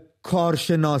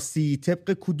کارشناسی؟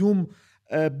 طبق کدوم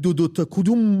تا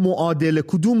کدوم معادله،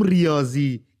 کدوم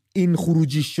ریاضی این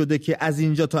خروجیش شده که از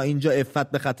اینجا تا اینجا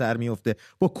عفت به خطر میفته؟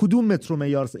 با کدوم متر و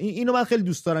معیار؟ اینو من خیلی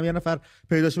دوست دارم یه نفر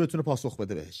پیداش بتونه پاسخ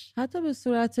بده بهش. حتی به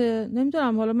صورت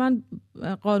نمیدونم، حالا من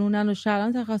قانونا و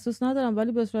شرعا تخصص ندارم،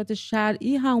 ولی به صورت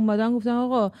شرعی هم اومدن گفتن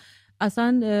آقا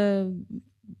اصلا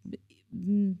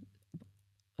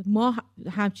ما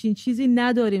همچین چیزی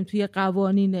نداریم توی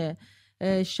قوانین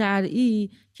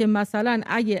شرعی که مثلا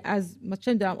اگه از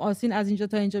چه می‌دونم آسین از اینجا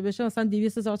تا اینجا بشه مثلا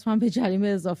 200,000 تومان به جریمه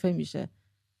اضافه میشه.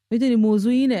 میدونی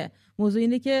موضوع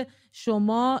اینه که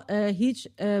شما هیچ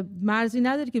مرزی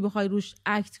نداری که بخوای روش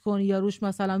اکت کنی یا روش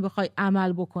مثلا بخوای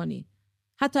عمل بکنی،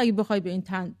 حتی اگه بخوای به این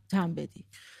تن بدی.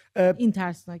 این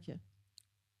ترسناکه.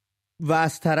 و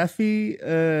از طرفی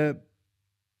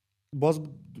باز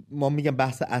ما میگم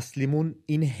بحث اصلیمون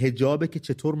این حجابه که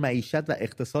چطور معیشت و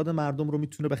اقتصاد مردم رو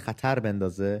میتونه به خطر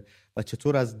بندازه و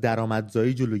چطور از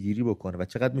درآمدزایی جلوگیری بکنه و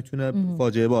چقدر میتونه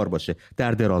فاجعه بار باشه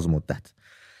در دراز مدت.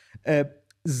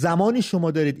 زمانی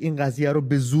شما دارید این قضیه رو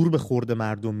به زور به خورد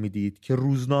مردم میدید که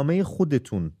روزنامه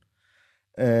خودتون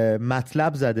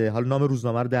مطلب زده، حالا نام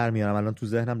روزنامه رو در میارم الان تو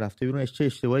ذهنم رفته بیرون، چه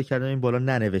اشتباهی کردم این بالا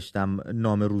ننوشتم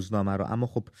نام روزنامه رو، اما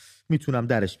خب میتونم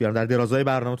درش بیارم در درازای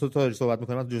برنامه تو تا صحبت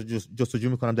میکنم جستجو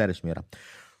میکنم درش میارم.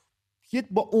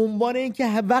 با عنوان اینکه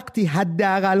وقتی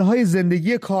حداقل‌های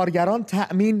زندگی کارگران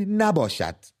تأمین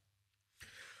نباشد،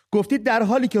 گفتید در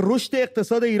حالی که رشد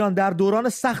اقتصاد ایران در دوران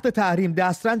سخت تحریم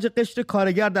دسترنج قشر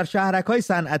کارگر در شهرک‌های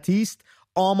صنعتی است،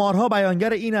 آمارها بیانگر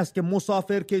این است که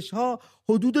مسافرکش‌ها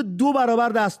حدود 2 برابر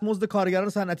دستمزد کارگران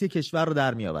صنعتی کشور رو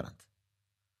در میآورند.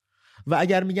 و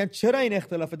اگر میگن چرا این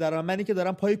اختلاف درآمد، منی که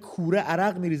دارم پای کوره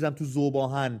عرق میریزم تو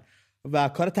ذوباهن و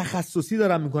کار تخصصی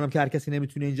دارم میکنم که هر کسی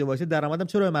نمیتونه اینجا باشه، درآمدم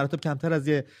چرا به مراتب کمتر از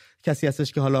یه کسی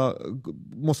هستش که حالا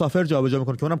مسافر جابجا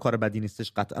میکنه که اونم کار بدی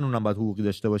نیستش، قطعا اونم باید حقوقی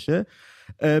داشته باشه.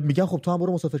 میگن خب تو هم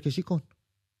برو مسافرکشی کن.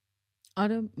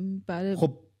 آره بله.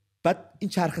 خب بعد این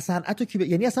چرخ صنعتو کی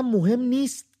یعنی اصلا مهم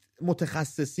نیست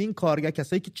متخصصین، کارگر،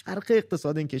 کسایی که چرخ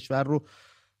اقتصاد این کشور رو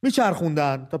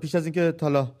میچرخوندن تا پیش از اینکه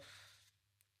حالا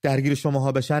درگیر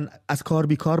شماها بشن، از کار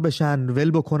بیکار بشن،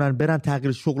 ول بکنن، برن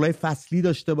تغییر شغلای فصلی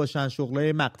داشته باشن،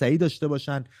 شغلای مقطعی داشته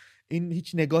باشن. این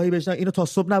هیچ نگاهی بهش نه. اینو تا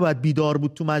صبح نباید بیدار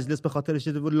بود تو مجلس به خاطرش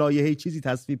لایحه چیزی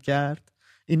تصویب کرد.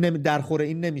 این درخور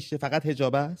این نمیشه، فقط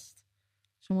حجاب است.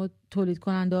 شما تولید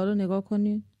کننده ها رو نگاه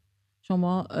کنید،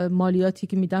 شما مالیاتی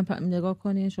که میدن نگاه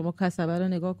کنید، شما کسبه رو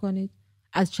نگاه کنید،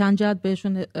 از چند جهت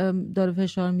بهشون داره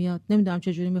فشار میاد. نمیدونم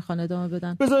چه جوری میخوان ادامه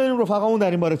بدن. بذاریم رفقامون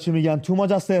در این باره چی میگن.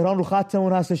 توماج از تهران رو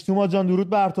خطمون هستش. توماج جان درود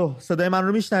بر تو. صدای من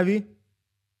رو میشنوی؟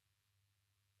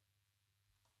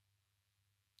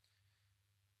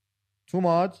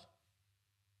 توماج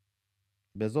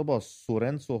بذار با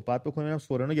سورن صحبت بکنیم.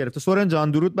 سورن رو گرفته. سورن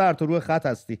جان درود بر تو، روی خط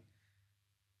هستی.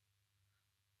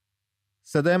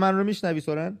 صدای من رو میشنوی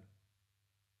سورن؟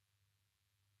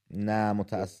 نه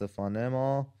متاسفانه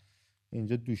ما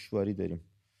اینجا دشواری داریم.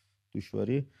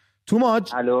 دشواری.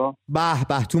 توماج. الو.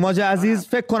 به توماج عزیز،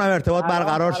 فکر کنم ارتباط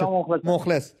برقرار شد.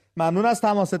 مخلص. ممنون از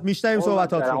تماست. میشنویم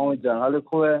صحبتات رو. امید جان حال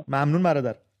خوبه؟ ممنون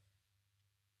برادر.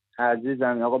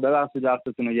 عزیزم آقا ببخشید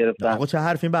وقتتون رو گرفتم. آقا چه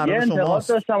حرفی، این برنامه شماست. یه انتقاد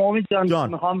داشتم امید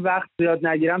جان. میخوام وقت زیاد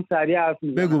نگیرم، سریع حرف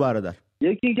میزنم. بگو برادر.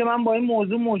 یکی این که من با این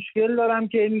موضوع مشکل دارم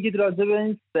که میگید راجع به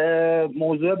این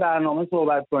موضوع برنامه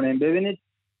صحبت کنیم. ببینید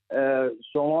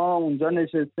شما اونجا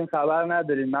نشستین خبر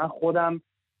ندارین. من خودم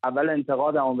اول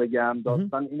انتقادمو بگم.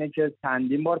 داستان اینه که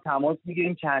چندین بار تماس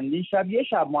میگیریم، چندین شب یه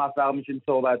شب موفق میشیم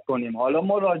صحبت کنیم. حالا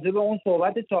ما راجع به اون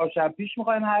صحبت 4 شب پیش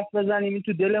میخوایم حرف بزنیم، این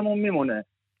تو دلمون میمونه.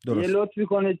 یه لطفی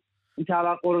کنید این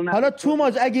توقع رو حالا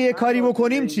توماج اگه یه کاری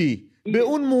بکنیم چی؟ به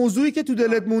اون موضوعی که تو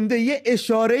دلت مونده یه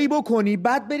اشاره‌ای بکنی،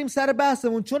 بعد بریم سر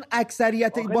بحثمون، چون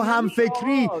اکثریت با هم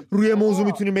فکری روی موضوع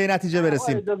میتونیم به نتیجه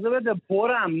برسیم. اجازه بده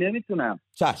پرم نمیتونم.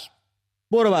 چشم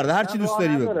برو برده، هر چی دوست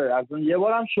داری بگو. اصلا یه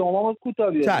بارم شما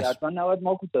کوتاه بیاد، اصلا نباید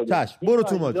ما کوتاه بیاد. چشم برو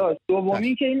توماج.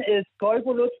 دومین که این اسکایپ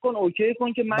رو لطف کن اوکی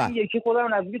کن که من یکی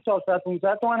خودم نزدیک 400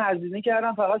 500 تومن هزینه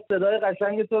کردم فقط صدای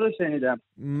قشنگ تو رو شنیدم.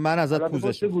 من ازت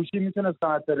پوزش گوشی میتونستم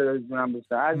از تلویزیونم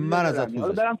بشه. من ازت پوزش.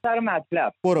 حالا برم سر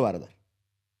مطلب. برو برادر.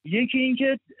 یکی این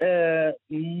که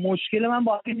مشکل من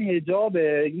با این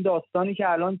حجابه، این داستانی که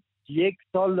الان 1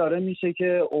 سال داره میشه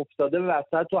که افتاده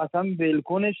وسط و اصلا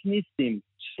ولکنش نیستیم،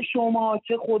 چه شما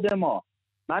چه خود ما.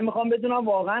 من میخوام بدونم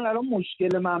واقعا الان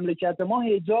مشکل مملکت ما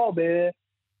حجابه؟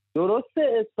 درسته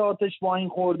استارتش با این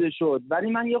خورده شد،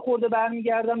 ولی من یه خورده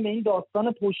برمیگردم به این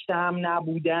داستان پشت هم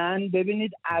نبودن.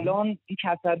 ببینید الان این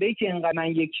کسبه‌ای که اینقدر من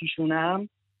یکیشونم،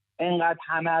 انقدر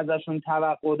همه ازشون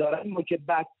توقع دارن، ما که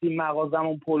بستیم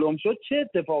مغازمون پلم شد، چه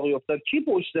اتفاقی افتاد؟ کی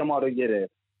پشت ما رو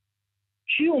گرفت؟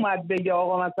 کی اومد بگه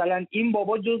آقا مثلا این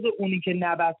بابا جز اونی که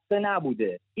نبسته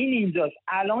نبوده؟ این اینجاست.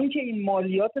 الان که این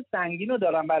مالیات سنگین رو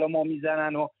دارن برای ما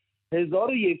میزنن و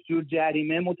 1001 جور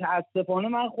جریمه، متاسفانه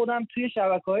من خودم توی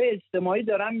شبکه‌های اجتماعی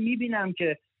دارم میبینم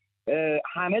که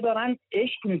همه دارن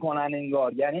عشق میکنن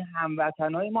انگار. یعنی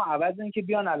هموطنای ما عوض این که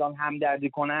بیان الان همدردی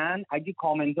کنن، اگه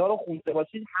کامنت‌ها رو خونده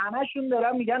باشید همشون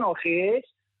دارن میگن آخیش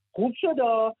خوب شد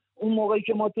اون موقعی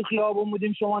که ما تو خیابون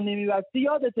بودیم شما نمیبستی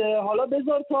یادته، حالا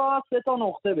بذار تا 3 تا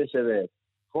نقطه بشه به.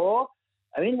 خب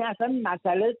این اصلا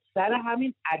مسئله سر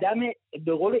همین عدم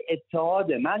به قول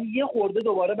اتحاده. من یه خورده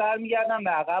دوباره برمیگردم به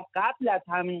عقب. قبل از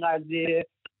همین قضیه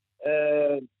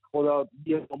خدا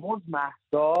بیامرز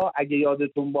مهسا اگه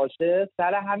یادتون باشه،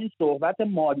 سر همین صحبت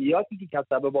مالیاتی که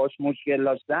کسبه باش مشکل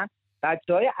داشتن،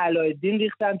 بچهای علایالدین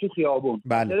ریختن تو خیابون.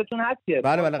 خاطرتون هست که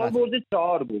برد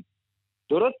 4 بود،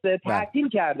 درسته؟ تعطیل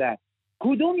کردن.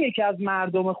 کدوم یکی از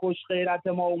مردم خوش غیرت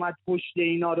ما اومد پشت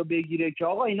اینا رو بگیره که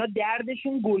آقا اینا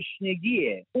دردشون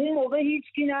گشنگیه؟ اون موقع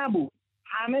هیچکی نبود،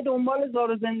 همه دنبال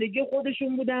زار زندگی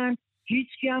خودشون بودن،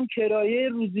 هیچکی هم کرایه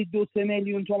روزی 2-3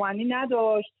 میلیون تومانی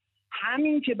نداشت.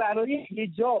 همین که برای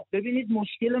حجاب، ببینید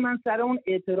مشکل من سر اون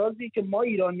اعتراضی که ما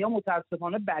ایرانی‌ها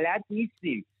متاسفانه بلد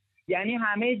نیستیم. یعنی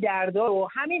همه دردا رو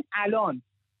همین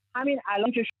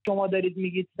الان که شما دارید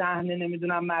میگید صحنه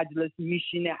نمیدونم مجلس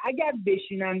میشینه، اگر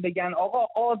بشینن بگن آقا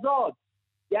آزاد،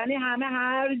 یعنی همه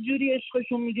هر جوری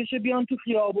عشقشون میکشه بیان تو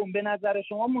خیابون، به نظر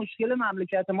شما مشکل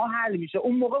مملکت ما حل میشه؟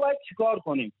 اون موقع باید چیکار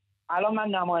کنیم؟ الان من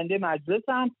نماینده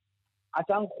مجلسم،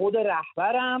 اصلا خود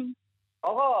رهبرم،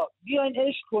 آقا بیاین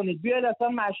عشق کنید، بیاین اصلا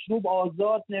مشروب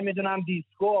آزاد، نمیدونم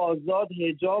دیسکو آزاد،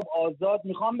 حجاب آزاد.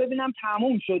 میخوام ببینم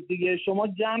تموم شد دیگه. شما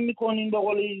جمع میکنین به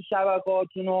قول این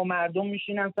شبکه‌هاتون و مردم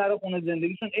میشینن سر خونه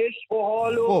زندگیشون، عشق و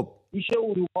حال و میشه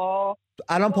اروپا.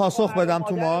 الان پاسخ بدم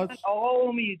تو ماج. آقا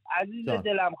امید عزیز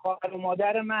دلم، خواهر و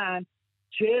مادر من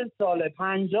 40 ساله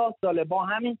 50 ساله با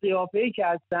همین قیافه‌ای که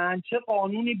هستن، چه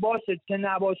قانونی باشه که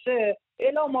نباشه،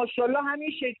 الا ماشاءالله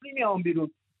همین شکلی میان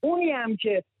بیرون. اونی هم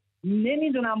که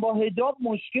نمیدونم با حجاب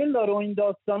مشکل داره و این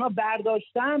داستانا،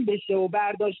 برداشتم بشه و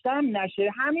برداشتم نشه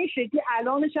همین شکلی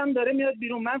الانش هم داره میاد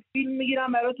بیرون. من فیلم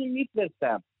میگیرم براتون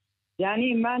میفرستم.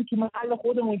 یعنی من تو محل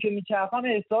خودمون که میچرخم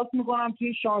احساس میکنم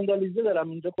توی شاندالیزه دارم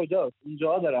اینجا کجاست،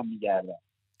 اونجا دارم میگردم.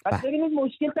 پس ببینید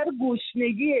مشکل سر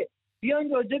گشنگیه.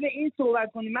 بیاین راجع به این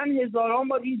صحبت کنیم. من هزاران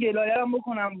بار این گلایه رو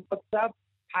بکنم، واتساپ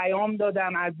پیام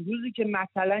دادم از روزی که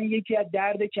مثلا یکی از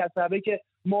درد کسبه که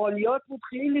مالیات بود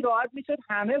خیلی راحت میشد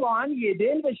همه با هم یه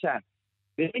دل بشن.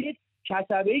 ببینید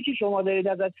کسبه‌ای که شما دارید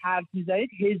ازش حرف میزنید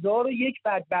 1001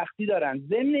 بدبختی دارن،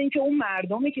 ضمن اینکه اون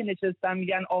مردمی که نشستن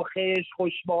میگن آخرش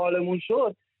خوش به حالمون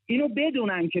شد، اینو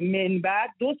بدونن که من بعد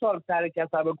 2 سال سر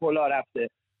کسبه کلا رفته.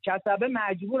 کسبه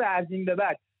مجبور از این به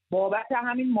بعد بابت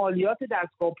همین مالیات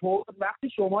دستگاه پست وقتی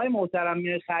شما محترم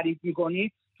میره خرید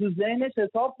میکنی تو ذهنش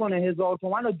حساب کنه 1000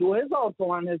 تومان و 2000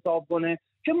 تومان حساب کنه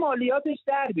که مالیاتش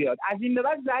در بیاد. از این به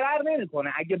بعد ضرر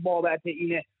نمیکنه اگه بابت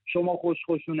اینه شما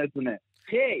خوشونتونه.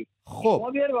 خیلی خب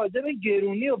ما بیا راجع به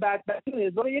گرونی و بدبختی و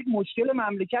 1001 مشکل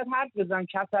مملکت حرف بزن.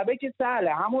 کسبه که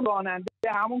سهله، همون راننده،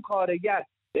 همون کارگر.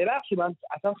 ببخشید من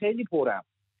اصلا خیلی پرم.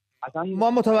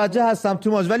 ما متوجه هستم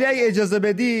توماج، ولی اگه اجازه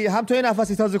بدی هم تو یه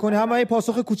نفسی تازه کنی هم یه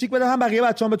پاسخ کوچیک بده هم بقیه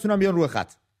بچه‌ها بتونن بیان روی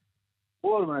خط.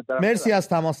 مرسی از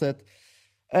تماست.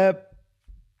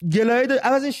 گلایه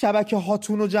از این شبکه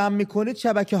هاتون رو جمع میکنید،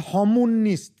 شبکه هامون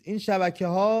نیست. این شبکه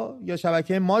ها یا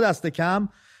شبکه ما دست کم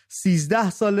 13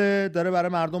 ساله داره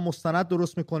برای مردم مستند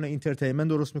درست میکنه، اینترتینمنت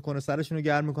درست میکنه، سرشون رو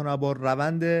گرم میکنه، با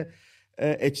روند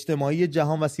اجتماعی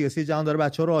جهان و سیاسی جهان داره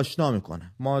بچه‌ها رو آشنا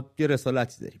میکنه. ما یه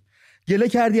رسالتی داریم. گله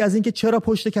کردی از اینکه چرا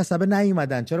پشت کسبه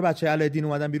نیومدن، چرا بچه‌های علیه دین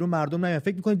اومدن بیرون، مردم نیومدن.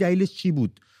 فکر می‌کنی دلیلش چی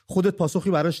بود؟ خودت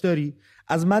پاسخی براش داری؟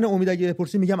 از من امید اگه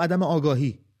بپرسی میگم عدم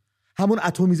آگاهی، همون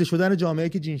اتمیزه شدن جامعه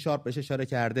که جین شارپ بهش اشاره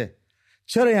کرده.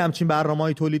 چرا همچین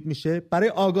برنامه‌ای تولید میشه؟ برای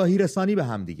آگاهی رسانی به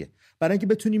هم دیگه، برای اینکه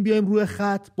بتونیم بیایم روی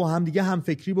خط با هم دیگه هم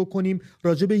فکری بکنیم،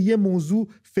 راجع به یه موضوع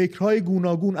فکرهای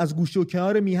گوناگون از گوشه و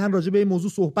کنار میهن راجع به این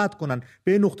موضوع صحبت کنن،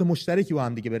 به نقطه مشترکی با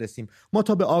هم دیگه برسیم. ما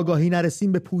تا به آگاهی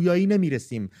نرسیم به پویایی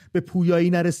نمیرسیم، به پویایی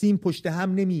نرسیم پشت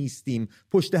هم نمیایستیم،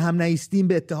 پشت هم نایستیم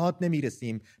به اتحاد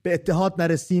نمیرسیم، به اتحاد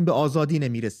نرسیم به آزادی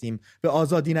نمیرسیم، به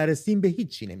آزادی نرسیم به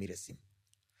هیچی نمیرسیم.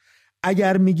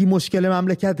 اگر میگی مشکل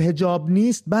مملکت حجاب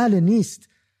نیست، بله نیست.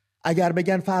 اگر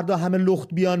بگن فردا همه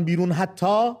لخت بیان بیرون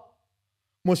حتی،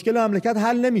 مشکل مملکت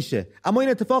حل نمیشه. اما این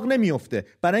اتفاق نمیفته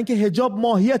برای اینکه حجاب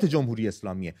ماهیت جمهوری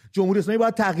اسلامیه. جمهوری اسلامی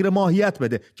باید تغییر ماهیت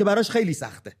بده که براش خیلی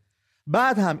سخته.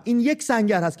 بعد هم این یک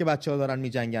سنگر هست که بچه‌ها دارن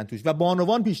میجنگن توش و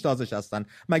بانوان پیشتازش هستن.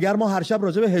 مگر ما هر شب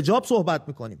راجع به حجاب صحبت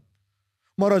میکنیم؟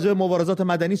 ما راجع به مبارزات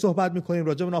مدنی صحبت میکنیم،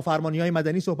 راجع به نافرمانی‌های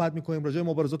مدنی صحبت میکنیم، راجع به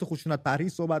مبارزات خشونت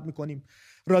پرهیز صحبت میکنیم،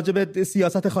 راجع به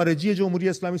سیاست خارجی جمهوری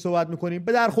اسلامی صحبت میکنیم.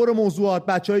 به درخور موضوعات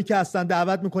بچه‌هایی که هستن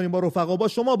دعوت میکنیم با رفقا، با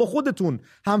شما، با خودتون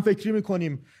هم فکری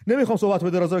میکنیم. نمیخوام صحبت به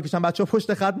درازا رو کشم، بچه‌ها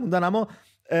پشت خط موندن، اما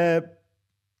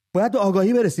باید به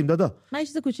آگاهی برسیم. دادا من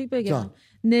چیز کوچیک بگم.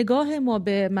 نگاه ما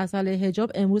به مسئله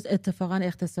حجاب امروز اتفاقا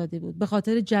اقتصادی بود، به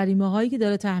خاطر جریمه هایی که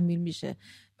داره تحمیل میشه،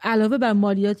 علاوه بر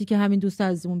مالیاتی که همین دوست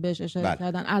عزیزمون بهش اشاره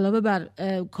کردن، علاوه بر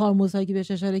کارمزدهایی که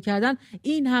بهش اشاره کردن،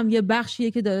 این هم یه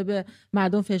بخشیه که داره به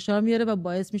مردم فشار میاره و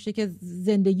باعث میشه که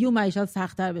زندگی و معیشت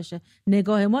سخت‌تر بشه.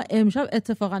 نگاه ما امشب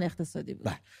اتفاقا اقتصادی بود.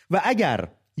 و اگر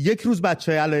یک روز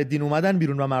بچهای علیه دین اومدن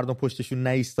بیرون و مردم پشتشون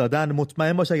نایستادن،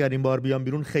 مطمئن باش اگر این بار بیان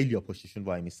بیرون خیلی‌ها پشتشون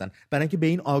وای میستن، برای اینکه به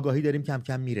این آگاهی داریم کم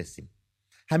کم میرسیم.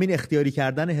 همین اختیاری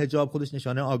کردن حجاب خودش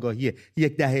نشانه آگاهیه. 10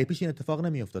 دهه پیش این اتفاق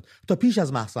نمیافتاد، تا پیش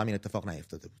از مهسا این اتفاق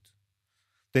نیفتاده بود.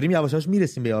 داریم یواش یواش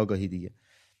میرسیم به آگاهی دیگه.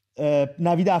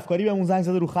 نوید افکاری بهمون زنگ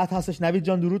زده رو خط هستش. نوید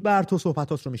جان درود بر تو،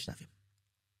 صحبتات رو میشنویم.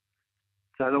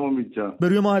 سلام امید جان.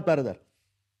 بروی ماهت برادر.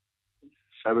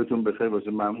 شبتون بخیر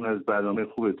باشه. ممنون از برنامه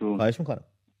خوبتون. خواهش میکنم.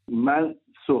 من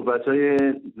صحبت‌های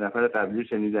نفر قبلی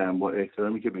شنیدم، با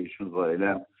احترامی که به ایشون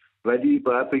قائلم، ولی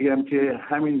باید بگم که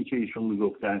همینی که ایشون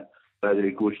میگفتن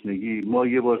برای گشنگی، ما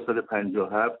یه بار سال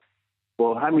 57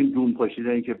 با همین دون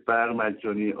پاشیدنی که برق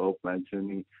مجانی، آب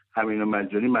مجانی، همینا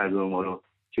مجانی، مردم ما رو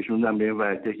کشوندن به این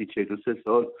ورطه که 43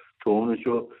 سال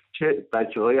توهونشو چه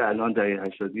بچه‌های الان دهه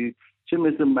 80 چه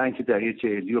مثل من که دهه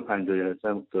 40 و 50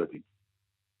 هستم دادیم.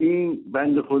 این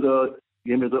بند خدا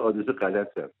یه مقدار آدرس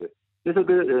غلط رفته. مثلا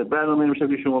به برنامه امشب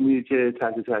که شما میگید که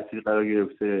تحت تاثیر قرار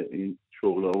گرفته این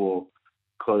شغل‌ها و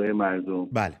کارهای مردم.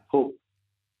 بله. خب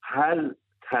هر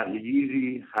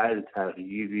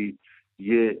تغییری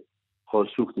یه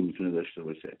پاسخی میتونه داشته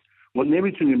باشه. ما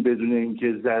نمیتونیم بدون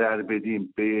اینکه ضرر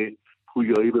بدیم به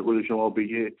پویایی، به قول شما،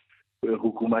 به یه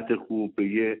حکومت خوب، به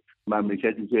یه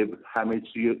مملکتی که همه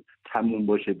چی تموم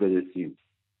باشه برسیم.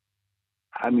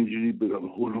 همینجوری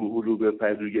هلو به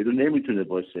پردوگلو نمیتونه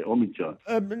باشه. امید جان،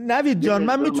 نوید جان،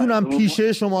 من میتونم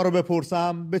پیشه شما رو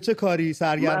بپرسم به چه کاری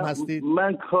سرگرم هستید؟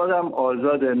 من کارم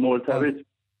آزاده،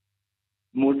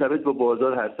 مرتبط با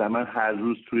بازار هستم. من هر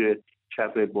روز توی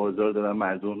کف بازار دارم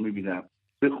مردم میبینم.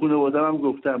 به خانواده‌ام هم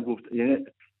گفتم یعنی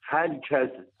هر کس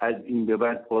از این به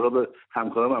بعد بارا به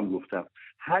همکارام هم گفتم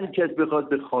هر کس بخواد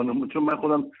به خانم، چون من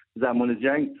خودم زمان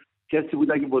جنگ کسی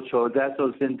بودم که با 14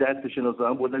 سال سن دست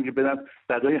شناسایی بودم که برم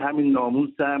برای همین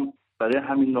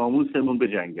ناموسمون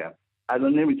بجنگم.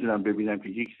 الان نمیتونم ببینم که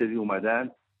یک سری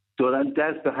اومدن دارن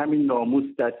دست به همین ناموس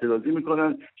دسترازی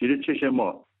میکنن جلوی چش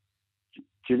ما،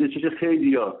 جلوی چش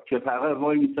خیلیا که فقط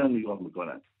وای میستن نگاه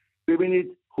میکنن.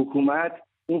 ببینید حکومت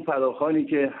اون فراخوانی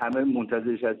که همه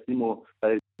منتظرش هستیم و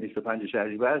برای 25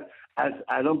 شهریور از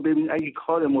الان ببین اگه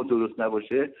کار ما درست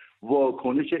نباشه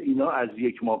واکنش اینا از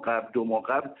 1 ماه قبل 2 ماه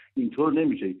قبل اینطور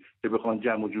نمیشه که بخوان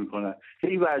جمع و جور کنن.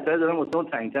 هی ورتر دارن واسه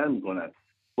تنگتر میکنن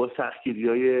با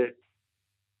سختگیری‌های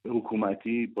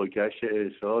حکومتی، با گشت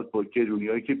ارشاد، با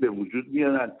گرونی‌هایی که به وجود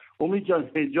میارن. امید جان،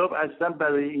 حجاب اصلا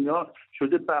برای اینا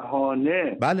شده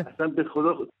بهانه. بله. اصلا به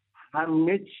خدا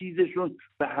همه چیزشون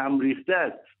به هم ریخته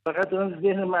است. فقط دارن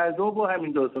ذهن مردم با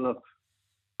همین داستانا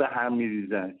به هم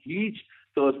میریزن. هیچ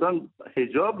داستان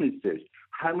حجاب نیستش،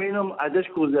 همه اینا ازش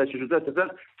گذشته شده، اصلا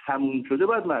تموم شده.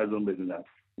 باید مردم بدونن،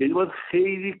 یعنی باید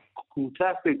خیلی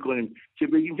کوتاه فکر کنیم که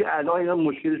بگیم که الان اینا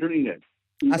مشکلشون اینه.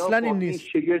 اصلا این نیست.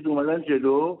 شگرد اومدن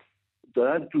جلو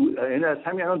دارن یعنی از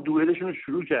همین الان دوئلشون رو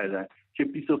شروع کردن که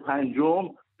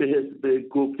 25م به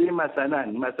گفته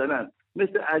مثلا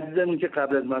مثل عزیزمون که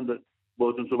قبل از من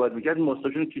باهاتون صحبت میکرد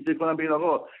ماستاشون کیسه کنم بگین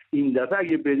آقا این دفعه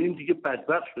اگه بریم دیگه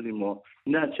بدبخت شدیم ما.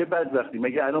 نه، چه بدبختی؟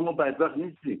 مگه الان ما بدبخت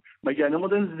نیستیم؟ مگه الان ما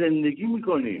داریم زندگی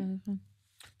میکنیم؟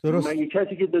 درست. مگه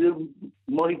کسی که داره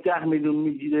ماهی 10 میلیون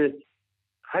میگیره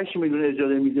 8 میلیون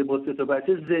اجاره میده با 3 تا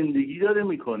بچه زندگی داره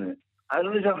میکنه؟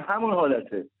 الانش هم همون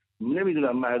حالته.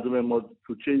 نمیدونم مردم ما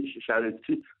تو چه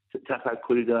شرایطی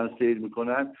تفکری دارن سیر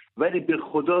میکنن، ولی به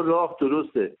خدا راه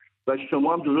درسته و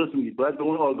شما هم درست میگید، باید به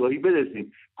اون آگاهی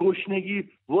برسیم. گشنگی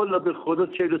والا به خدا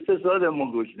 43 سال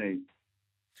ما گشنگیم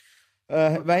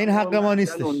و این حق ما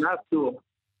نیستش.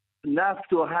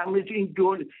 نفت و همه چی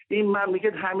این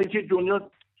مملکت همه چی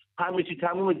دنیا همه چی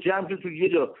تموم جمع شد تو یه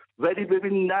جا، ولی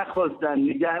ببین نخواستن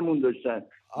نگهمون داشتن.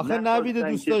 آخه نوید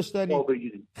دوست داشتنی،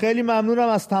 خیلی ممنونم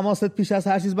از تماست. پیش از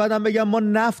هر چیز بعدم بگم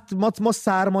ما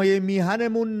سرمایه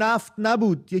میهنمون نفت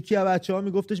نبود. یکی از بچه‌ها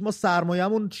میگفتش ما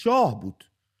سرمایه‌مون شاه بود.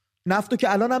 نفتو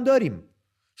که الان هم داریم.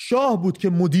 شاه بود که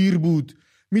مدیر بود،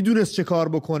 میدونست چه کار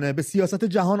بکنه، به سیاست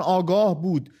جهان آگاه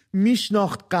بود،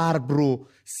 میشناخت غرب رو،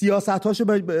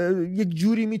 سیاستاشو یک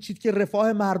جوری میچید که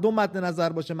رفاه مردم مد نظر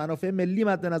باشه، منافع ملی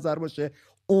مد نظر باشه،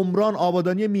 عمران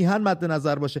آبادانی میهن مد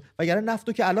نظر باشه. وگرنه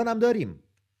نفتو که الان هم داریم.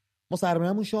 ما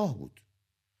سرمایه‌مون شاه بود.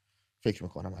 فکر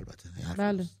میکنم البته.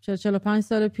 بله. 45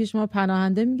 سال پیش ما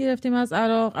پناهنده میگرفتیم از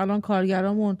عراق، الان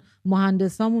کارگرامون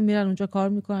مهندسامون میرن اونجا کار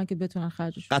میکنن که بتونن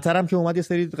خرجش. قطر هم که اومد یه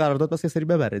سری قرارداد بس یه سری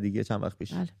ببره دیگه چند وقت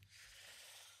پیش. بله.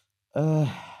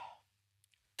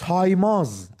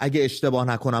 تایماز اگه اشتباه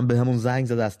نکنم بهمون زنگ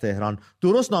زد از تهران.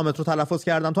 درست نامت رو تلفظ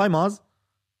کردم تایماز؟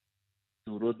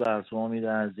 درود بر شما امید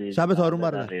عزیز. شب تارون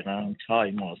برادر. دقیقاً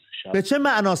تایماز. به چه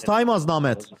معناست تایماز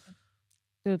نامت؟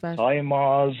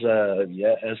 تایماز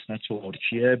یه اسم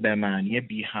ترکیه به معنی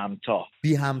بی همتا.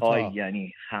 بی همتا تای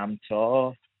یعنی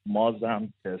همتا،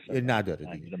 مازم نداره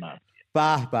دیگه.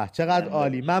 به چقدر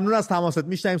عالی. ممنون از تماست.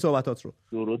 میشنیم صحبتات رو.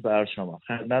 درود بر شما.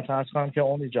 خدمت عرض کنم که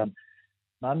امید جان،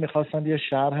 من میخواستم یه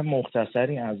شرح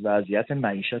مختصری از وضعیت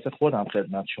معیشت خودم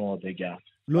خدمت شما بگم.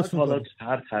 حالا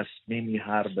هر تصمیمی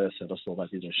هر به اصطلاح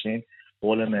صحبتی داشتین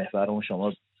قول محورمون شما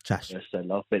به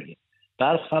اصطلاح بگین.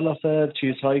 برخلاف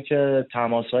چیزهایی که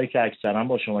تماسهایی که اکثرا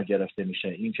با شما گرفته میشه،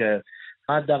 این که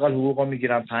حداقل حقوقو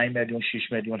میگیرم 5 میلیون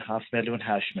 6 میلیون 7 میلیون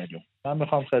 8 میلیون، من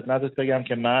میخوام خدمتت بگم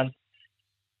که من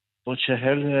با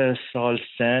 40 سال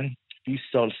سن، 20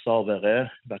 سال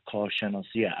سابقه و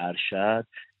کارشناسی ارشد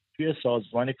توی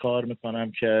سازمانی کار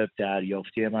میکنم که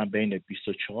دریافتی من بین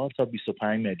 24 تا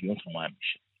 25 میلیون تومان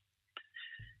میشه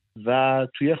و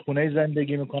توی خونه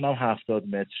زندگی میکنم 70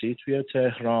 متری توی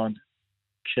تهران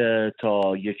که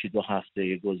تا 1-2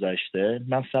 هفته گذشته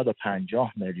من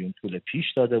 150 میلیون طول پیش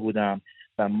داده بودم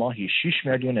و ماهی 6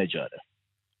 میلیون اجاره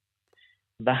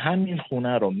و همین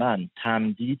خونه رو من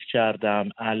تمدید کردم،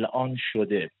 الان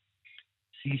شده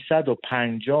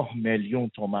 350 میلیون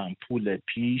تومان پول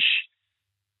پیش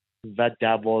و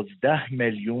 12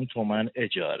 میلیون تومان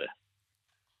اجاره.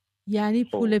 یعنی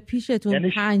پول پیشتون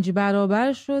یعنی 5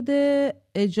 برابر شده،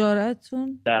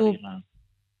 اجارتون دقیقاً.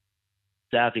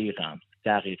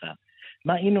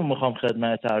 من اینو میخوام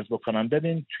خدمت عرض بکنم.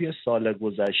 ببین توی سال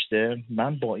گذشته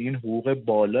من با این حقوق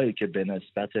بالایی که به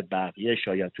نسبت بقیه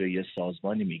شاید توی یه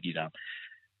سازمانی میگیرم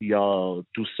یا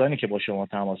دوستانی که با شما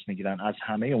تماس میگیرن، از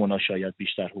همه اونا شاید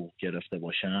بیشتر حقوق گرفته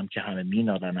باشم که همه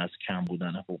مینالن از کم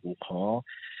بودن حقوق ها.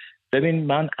 ببین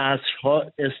من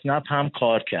عصرها اسنپ هم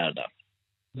کار کردم،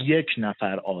 1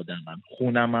 نفر آدمم،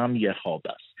 خونم هم یه خواب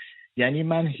است، یعنی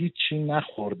من هیچی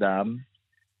نخوردم،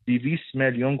 200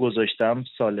 میلیون گذاشتم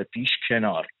سال پیش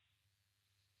کنار،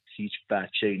 هیچ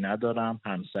بچه‌ای ندارم،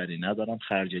 همسری ندارم،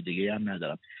 خرج دیگه هم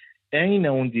ندارم. عین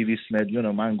اون 200 میلیون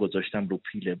رو من گذاشتم رو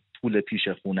پول پیش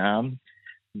خونم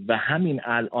و همین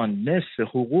الان نصف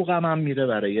حقوقم هم میره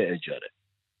برای اجاره.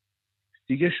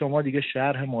 دیگه شما دیگه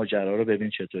شرح ماجرا رو ببین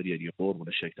چطوریه دیگه،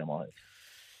 قربون شکل ماه.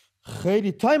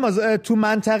 خیلی تایم تو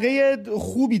منطقه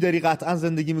خوبی داری قطعا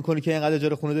زندگی میکنی که اینقدر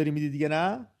اجاره خونه داری میدی دیگه،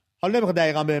 نه؟ حالا نمیخواد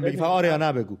دقیقاً بهم بگی، فقط آره یا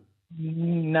نه بگو.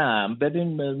 نه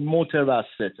ببین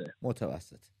متوسطه.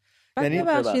 یعنی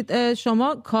ببخشید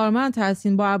شما کارمند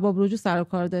هستین، با ارباب رجوع سر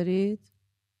کار دارید؟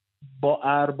 با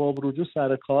ارباب رجوع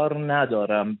سر کار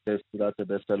ندارم به صورت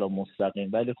به اصطلاح مستقیم،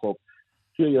 ولی خب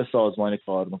توی یه سازمانی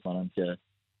کار میکنم که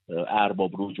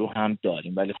ارباب رجوع هم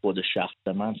داریم، ولی خود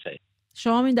شخص من خیلی.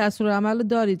 شما این دستورالعمل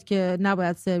دارید که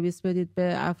نباید سرویس بدید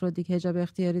به افرادی که حجاب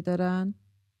اختیاری دارن؟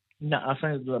 نه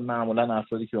اصلا معمولا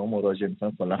افرادی که اون مراجعه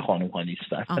میکنن کلا خانم‌ها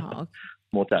نیستن.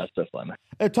 متاسفانه.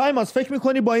 تایماس فکر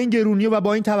میکنی با این گرونی و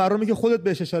با این تورمی که خودت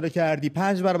بهش اشاره کردی،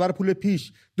 5 برابر پول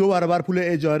پیش، 2 برابر پول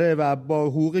اجاره و با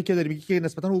حقوقی که داری میگی که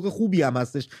نسبتا حقوق خوبی هم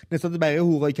هستش نسبت به بقیه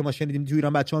حقوقی که ما شنیدیم تو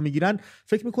ایران بچه‌ها میگیرن،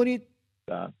 فکر میکنی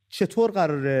چطور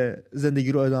قراره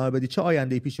زندگی رو ادامه بدی؟ چه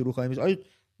آینده‌ای پیش رو خواهیم داشت؟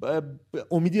 آیا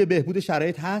امیدی به بهبود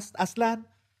شرایط هست اصلا؟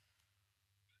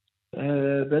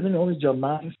 ببین امید جان،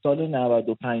 من سال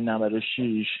 95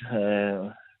 96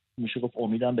 میشه گفت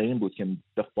امیدم به این بود که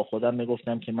با خودم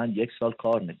میگفتم که من 1 سال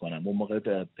کار میکنم. اون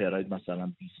موقع پراید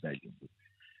مثلا 20 میلیون بود.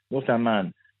 گفتم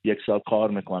من 1 سال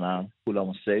کار میکنم،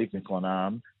 پولامو سیو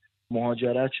میکنم،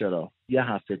 مهاجرت چرا؟ 1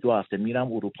 هفته 2 هفته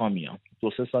میرم اروپا میام.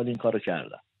 2-3 سال این کارو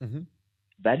کردم.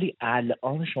 ولی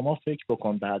الان شما فکر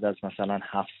بکن بعد از مثلا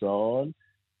 7 سال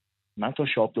من تا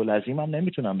شابدالعظیمم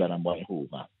نمیتونم برم با این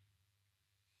حقوقم.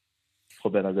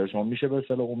 خب به نظر شما میشه به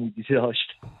اصطلاح امیدی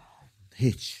داشت؟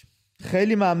 هیچ.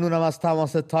 خیلی ممنونم از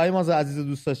تماس تایماز عزیز و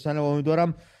دوست داشتن و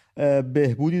امیدوارم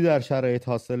بهبودی در شرایط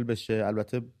حاصل بشه.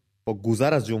 البته با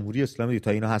گذر از جمهوری اسلامی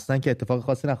تا اینا هستن که اتفاق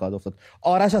خاصی نخواهد افتاد.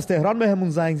 آرش از تهران بهمون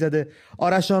زنگ زده.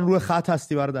 آرش جان روی خط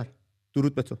هستی برادر؟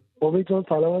 درود به تو. امید جان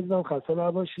سلام عزیزم، خسته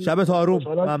نباشی. شبت آروم.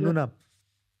 ممنونم.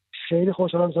 خیلی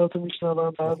خوشحالم صداتو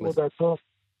میشنوم بعد مدت‌ها.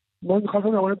 من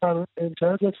می‌خواستم در مورد برنامه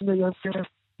امشب بهتون بگم که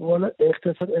والا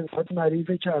اقتصاد انسان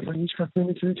مریضه که اصلا هیچ کس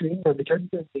نمیتونه تو این مملکت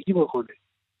زندگی بکنه.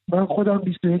 من خودم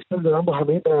 21 سال دارم با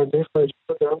همه برنده خارجی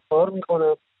دارم کار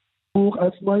میکنم. حقوق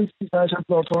از ماهی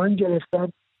 38,000 تومان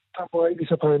گرفتم تا ماهی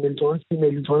 25 میلیون تومان 30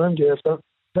 میلیون تومان هم گرفتم،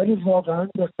 ولی واقعا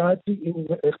به قدری این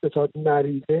اقتصاد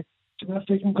مریضه که من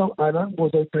فکر میکنم الان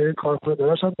بزرگترین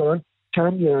کارکنانش هم دارن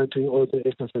کم میارن تو این اوضاع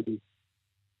اقتصادی.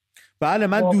 بله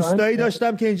من دوستایی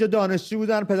داشتم که اینجا دانشجو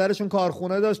بودن، پدرشون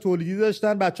کارخونه داشت، تولیدی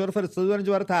داشتن، بچه‌ها رو فرستاده بودن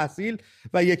اینجا برای تحصیل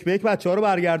و یک به یک بچه‌ها رو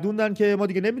برگردوندن که ما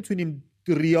دیگه نمیتونیم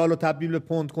ریال رو تبدیل به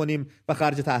پوند کنیم و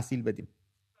خرج تحصیل بدیم.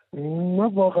 نه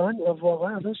واقعا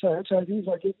اصلا شاید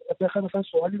اگه بخوام مثلا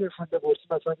سوالی بپرسیم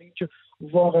مثلا این که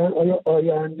واقعا آیا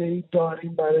آینده‌ای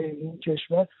داریم برای این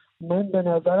کشور؟ من به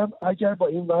نظرم اگر با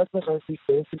این وضع بخوایم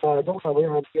مردم هوای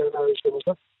همدیگه رو نداشته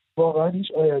باشن واقعا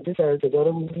هیچ آینده در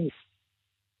انتظارمون نیست.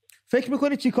 فکر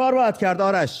میکنی چی کار باید کرد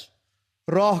آرش؟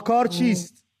 راهکار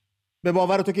چیست؟ به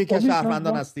باور تو که یک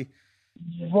شهروندان هستی.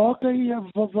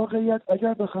 واقعیت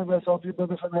اگر بخوایم حساب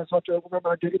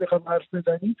منطقی بخوایم حرف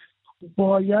بزنیم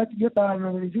باید یه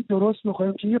برنامه‌ریزی درست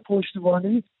بکنیم که یه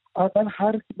پشتوانه‌ای اول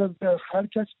هر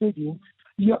کس بدیم،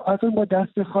 یا اصلا با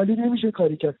دست خالی نمیشه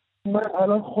کاری کرد. من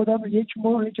الان خودم 1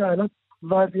 ماهه که الان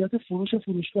وضعیت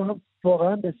فروشگاه هم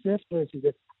واقعا به 0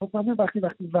 رسیده. خب من وقتی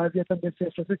وضعیتم به 0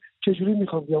 رسیده چجوری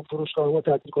میخوام بیام فروشگاهمو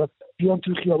تعطیل کنم، بیام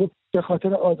تو خیابون به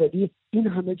خاطر آزادی این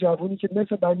همه جوونی که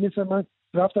مثل من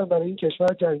رفتن برای این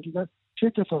کشور جنگیدن، چه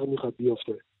اتفاقی میخواد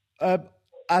بیفته؟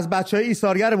 از بچهای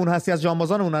ایثارگرمون هستی؟ از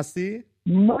جانبازانمون هستی؟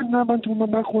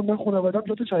 من خانواده‌ام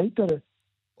جات شهید داره.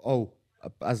 او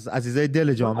از عزیزای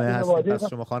دل جامعه هستی پس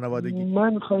شما خانوادگی؟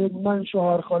 من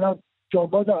شوهر خالم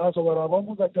جانباز اعصاب و روان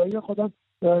بود و دایی خودم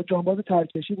جانباز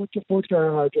ترکشی بود که فوت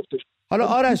کردن هر جفتش. حالا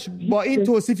آرش با این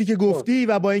توصیفی که گفتی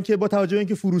و با توجه به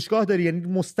اینکه فروشگاه داری، یعنی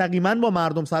مستقیما با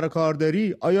مردم سر کار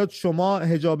داری، آیا شما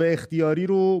حجاب اختیاری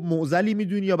رو معضلی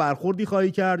میدونی یا برخوردی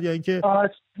خواهی کرد یا اینکه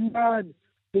اصلا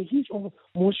به هیچ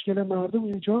مشکل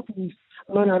مردم حجاب نیست؟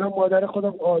 من الان مادر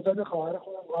خودم آزاد، خواهر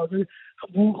خودم آزاد،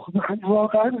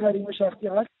 واقعا حریم شخصی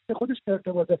هست که خودش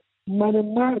ارتباطه. من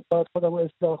مرد باید خودم رو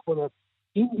اصلاح کنم.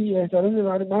 این بی احترامی به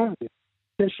من مرده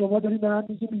که شما دارید به من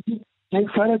میگی این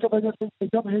فرض باید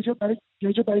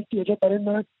حجاب برای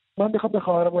من بخوام به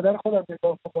خواهر مادر خودم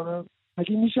نگاه بکنم.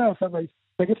 مگه میشه اصلا؟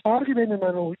 مگه فرقی بین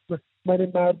من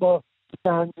مرد با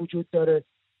زن وجود داره؟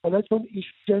 حالا چون ایش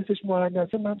جنسش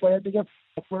مؤنثه من باید بگم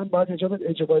حتما باید حجاب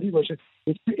اجباری باشه،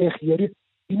 اختیاری.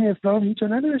 این اسلام هیچ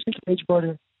ننوشته که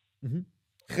اجباره.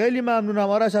 خیلی ممنونم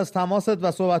آرش از تماست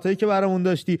و صحبتایی که برامون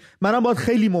داشتی. منم باید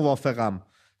خیلی موافقم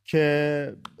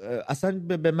که اصلا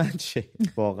به من چه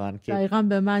واقعا که دقیقاً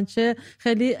به من چه.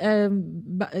 خیلی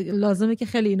لازمه که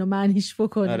خیلی اینو معنیش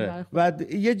بکنیم. آره. و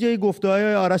یه جایی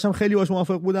گفته‌های آرش هم خیلی باش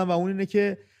موافق بودم و اون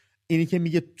اینی که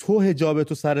میگه تو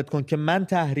حجابتو سرت کن که من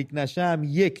تحریک نشم.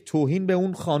 یک، توهین به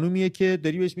اون خانومیه که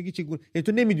داری بهش میگی چگونه، یعنی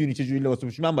تو نمیدونی چه جوری لباس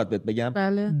بپوشی، من باید بهت بگم.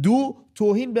 بله. دو،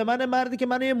 توهین به من مردی که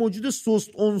من یه موجود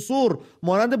سست عنصر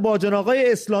مانند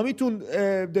باجناقای اسلامیتون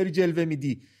داری جلوه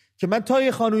میدی که من تا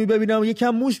یه خانومی ببینم یکم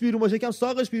موش بیرون باشه، یکم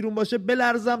ساقش بیرون باشه،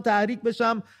 بلرزم، تحریک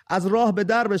بشم، از راه به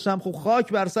در بشم. خب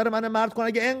خاک بر سر من مرد کن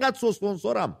اگه اینقدر سست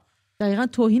عنصرم. دقیقاً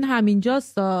توهین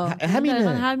همینجاست.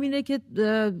 همینه که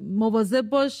مواظب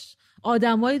باش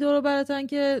آدمایی دور و براتن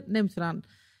که نمیتونن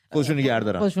خودشون نگه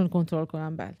دارن، خودشون کنترل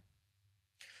کنن. بله.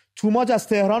 توماج از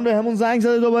تهران به همون زنگ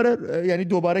زده دوباره، یعنی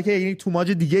دوباره که یعنی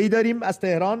توماج دیگه ای داریم از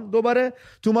تهران دوباره.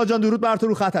 توماج جان درود بر تو،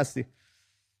 رو خط هستی.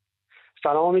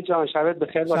 سلام امید جان، شبت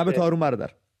بخیر باشه. شبت آروم برادر.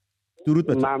 درود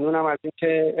به تو. ممنونم از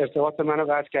اینکه ارتباط منو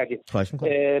قطع کردید. خواهش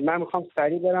می‌کنم. من میخوام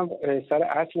سریع برم سر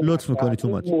اصل. لطف می‌کنی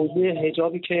توماج. موضوع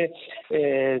حجابی که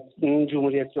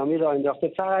جمهوری اسلامی راه انداخته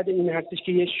فقط این هستش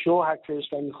که یه شو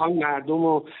هستش و میخوام مردم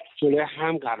رو جلوی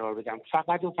هم قرار بدم.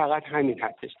 فقط و فقط همین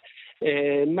هستش.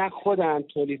 من خودم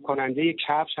تولید کننده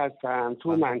کفش هستم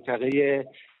تو منطقه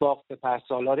باغ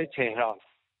سپهسالار تهران.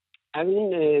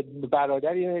 همین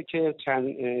برادری که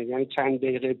چند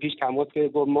دقیقه پیش تماس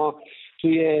گرفت، ما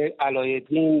توی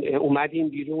علایالدین اومدیم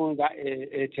بیرون و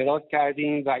اعتراض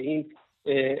کردیم و این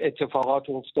اتفاقات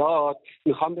افتاد.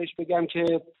 میخوام بهش بگم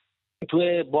که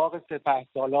توی باغ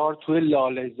سپهسالار، توی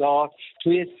لاله‌زار،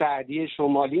 توی سعدی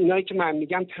شمالی، اینایی که من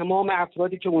میگم تمام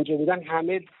افرادی که اونجا بودن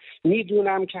همه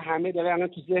میدونم که همه داره الان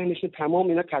تو ذهنشون تمام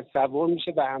اینا تصور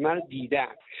میشه و همه رو دیدن.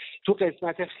 تو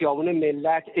قسمت خیابون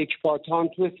ملت، اکباتان،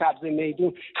 تو سبز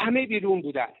میدون همه بیرون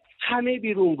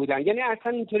بودن. یعنی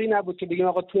اصلا اینطوری نبود که بگیم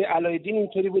آقا توی علایالدین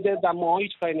اینطوری بوده و ما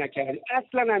هیچ کاری نکردیم.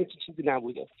 اصلا همچین چیزی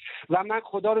نبوده و من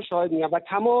خدا رو شاهد میگم و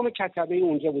تمام کتبه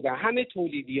اونجا بودن، همه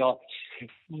تولیدی‌ها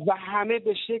و همه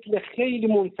به شکل خیلی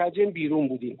منسجم بیرون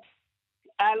بودیم.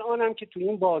 الان هم که تو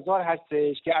این بازار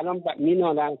هستش که الان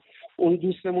مینالن اون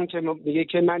دوستمون که میگه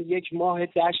که من 1 ماه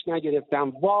دشت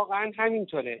نگرفتم، واقعا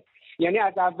همینطوره. یعنی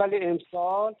از اول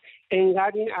امسال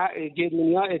اینقدر این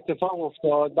گرونی‌ها اتفاق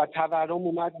افتاد و تورم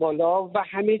اومد بالا و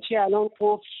همه چی الان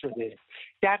قفل شده.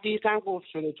 دقیقاً قفل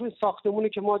شده. توی ساختمونی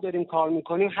که ما داریم کار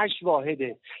میکنیم 8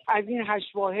 واحده. از این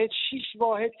 8 واحد 6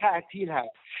 واحد تعطیل هست.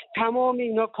 تمام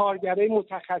اینا کارگرای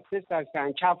متخصص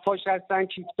هستن، کفاش هستن،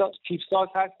 کیفساز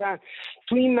هستن.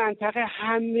 تو این منطقه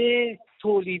همه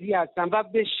تولیدی هستن و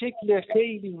به شکل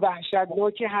خیلی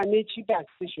وحشتناکی همه چی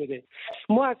بسته شده.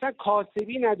 ما اصلا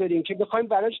کاسبی نداریم که بخوایم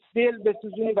براش دل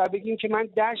بسوزونیم و بگیم که من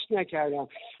دشت نکردم.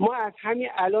 ما از همین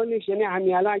الانش، یعنی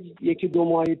همین الان 1-2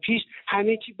 ماه پیش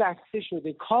همه چی بسته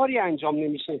شده، کاری انجام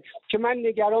نمیشه که من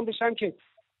نگران بشم که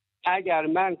اگر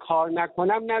من کار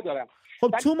نکنم ندارم.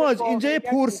 خب توماج اینجا یه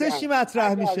پرسشی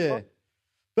مطرح میشه.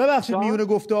 ببخشید میونه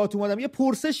گفته‌هات اومدم. یه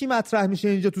پرسشی مطرح میشه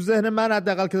اینجا تو ذهن من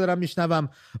حداقل که دارم میشنوم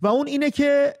و اون اینه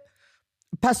که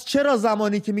پس چرا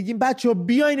زمانی که میگیم بچه‌ها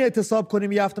بیاین اعتصاب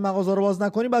کنیم یه هفته مغازه رو باز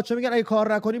نکنیم، بچه‌ها میگن اگه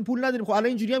کار نکنیم پول نداریم. خب الان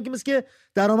اینجوری هم که مثل که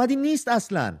درآمدی نیست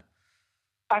اصلا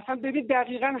ببین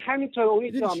دقیقاً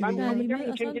همینطوره. من میگم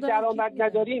این که درآمد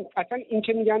نداریم، اصلا این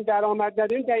که میگن درآمد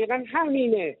نداریم دقیقاً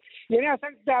همینه. یعنی اصلا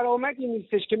درآمدی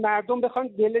نیستش که مردم بخوان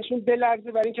دلشون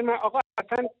بلرزه برای اینکه من آقا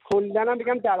اصلا کلاً هم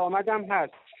بگم درآمدم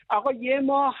هست. آقا 1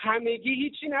 ماه همگی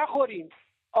هیچی نخوریم،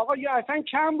 آقا یا اصلا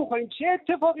کم بکنیم، چه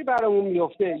اتفاقی برامون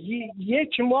میفته؟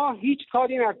 1 ماه هیچ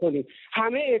کاری نکنیم،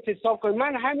 همه اعتصاب کنیم.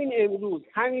 من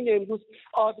همین امروز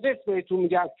آدرس بهتون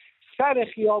میگم، سر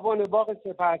خیابان باغ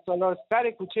سپهسالار،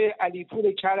 سر کوچه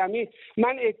علیپور کرمی،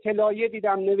 من اطلاعیه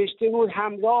دیدم نوشته بود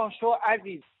همراه شو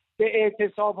عزیز، به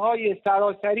اعتصاب‌های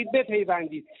سراسری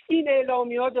بپیوندید. این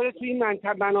اعلامیه‌ها داره توی این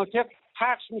مناطق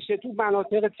پخش میشه، تو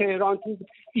مناطق تهران، تو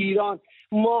ایران.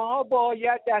 ماها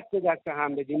باید دست به دست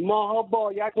هم بدیم، ماها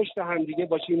باید پشت هم دیگه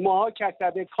باشیم. ماها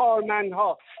کسبه،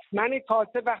 کارمندها، من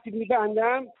کاسب وقتی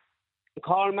میبندم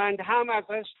کارمند هم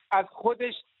از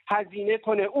خودش هزینه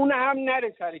کنه، اون هم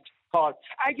نره سر کار.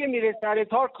 اگه میره سر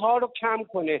کار رو کم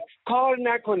کنه، کار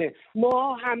نکنه.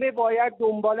 ما همه باید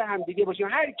دنبال همدیگه باشیم،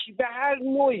 هر کی به هر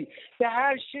نوعی به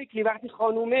هر شکلی. وقتی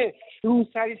خانومه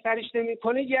روسری سرش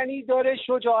نمیکنه یعنی داره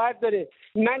شجاعت داره.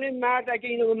 من مرد اگه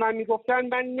اینو به من میگفتن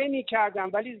من نمیکردم،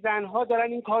 ولی زنها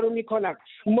دارن این کارو میکنن.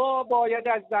 ما باید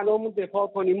از زنامون دفاع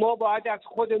کنیم، ما باید از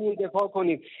خودمون دفاع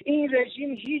کنیم. این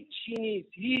رژیم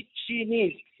هیچی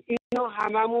نیست. اینا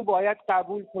هممون باید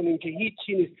قبول کنیم که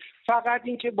هیچی نیست. فقط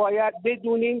این که باید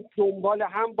بدونیم دنبال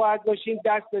هم باید باشیم،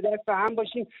 دست به دست هم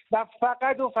باشیم و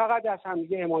فقط از هم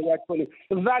دیگه حمایت کنیم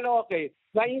ولا غیر.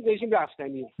 و این رژیم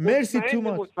رفتنیه. مرسی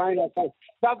توماس.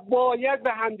 و باید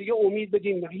به همدیگه امید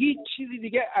بدیم. هیچ چیزی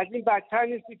دیگه از این بدتر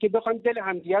نیست که بخوایم دل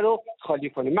همدیگه رو خالی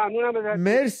کنیم. ممنونم.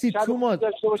 مرسی توماس.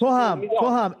 تو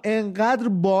هم انقدر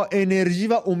با انرژی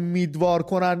و امیدوار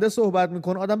کننده صحبت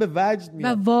میکنه آدم به وجد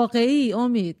میاد. و واقعی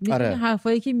امید میدونی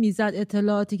حرفایی که میزد،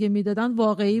 اطلاعاتی که میدادن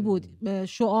واقعی بود،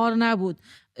 شعار نبود.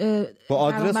 با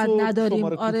آدرس نداریم،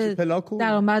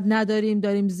 درآمد نداریم،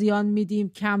 داریم زیان میدیم،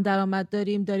 کم درآمد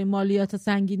داریم مالیات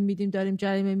سنگین میدیم، داریم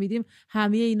جریمه میدیم.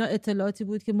 همه اینا اطلاعاتی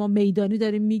بود که ما میدانی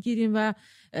داریم میگیریم و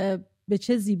به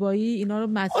چه زیبایی اینا رو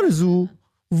آرزو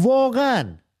واقعا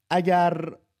اگر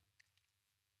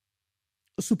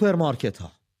سوپرمارکت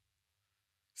ها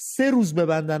 3 روز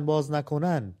ببندن باز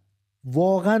نکنن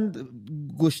واقعا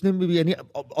گشنه میبینی، یعنی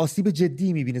آسیب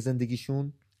جدی میبینه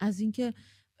زندگیشون. از اینکه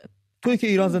توی که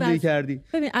ایران زندگی کردی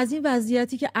ببین از این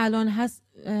وضعیتی که الان هست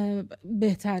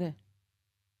بهتره.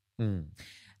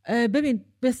 ببین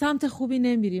به سمت خوبی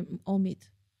نمیریم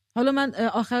امید. حالا من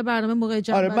آخر برنامه موقع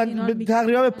جنبندی من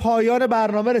تقریبا به پایان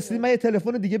برنامه رسیدیم. من یه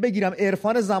تلفن دیگه بگیرم.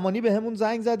 عرفان زمانی به همون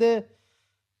زنگ زده.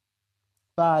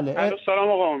 بله. سلام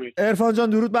آقا امید. عرفان جان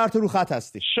درود بر تو، رو خط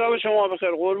هستی. شب شما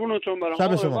بخیر، قربونتون برم.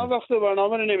 شب شما. من وقت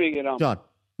برنامه رو نمیگیرم جان.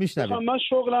 میشنوم. من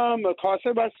شغلم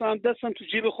کاسه بستم، دستم تو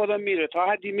جیب خودم میره، تا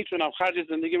حدی میتونم خرج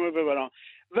زندگیم رو ببرم.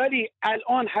 ولی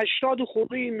الان 80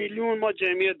 خورده میلیون ما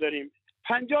جمعیت داریم.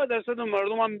 50%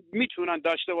 مردم هم میتونن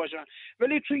داشته باشن،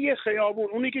 ولی توی یه خیابون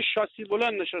اونی که شاسی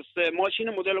بلند نشسته، ماشین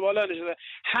مدل بالا نشسته،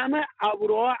 همه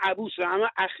ابروها عبوسه، همه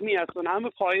اخمی هستن،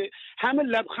 همه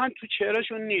لبخند تو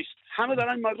چهرهشون نیست، همه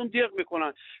دارن مردم دیق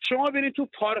میکنن. شما برید تو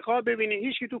پارک ها ببینید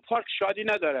هیچ کی تو پارک شادی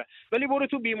نداره، ولی برو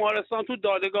تو بیمارستان، تو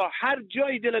دادگاه، هر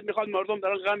جایی دلت میخواد مردم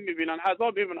دارن غم میبینن،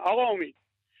 عذاب میبینن. آقا امید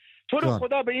تو رو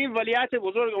خدا به این ولیعت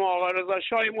بزرگ ما آقا رضا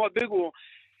شاه ما بگو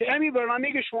همین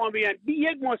برنامه که شما بیان 1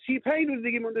 ماه 35 روز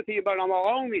دیگه مونده تا این برنامه.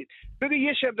 آقا امید بگو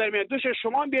یه شب در میاد 2 شب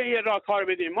شما بیان یه راه کار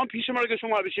بدیم، ما پیش مرگ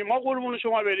شما بشیم، ما قربون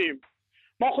شما بریم.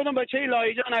 ما خودم بچه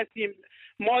لایجان هستیم،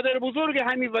 مادر بزرگ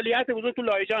همین ولیعت بزرگ تو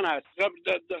لایجان هست،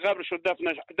 قبرش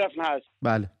دفن هست.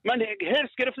 بله من هرس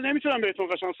گرفته نمیتونم بهتون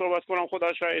قشنگ صحبت کنم،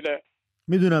 خدا شاهده.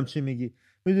 میدونم چی میگی.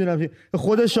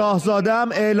 خود شاهزاده هم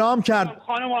اعلام کرد،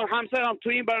 خانم همسرم تو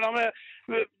این برنامه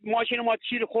ماشین ما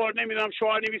تیر خورد، نمیدونم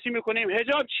شعار نویسی میکنیم،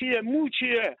 حجاب چیه، مو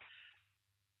چیه،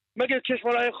 مگه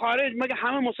کشورهای خارج مگه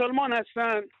همه مسلمان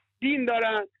هستن، دین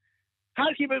دارن؟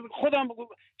 هر کی خودم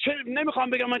نمیخوام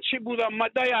بگم من چی بودم،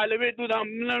 مدعی اهل بیت بودم،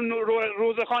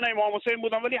 روزخان امام حسین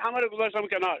بودم، ولی همه رو گذاشتم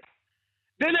کنار.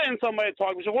 دل انسان باید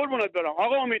پاک بشه. قربونت برم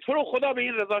آقا امید، تو رو خدا به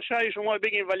این رضا شاه شما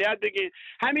بگین، ولیعت بگین.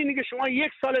 همینی که شما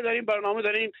 1 سال دارین برنامه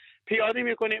دارین پیاده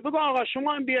میکنین، بگو آقا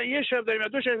شما هم بیا یه شب داریم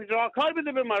 2 شب راه کار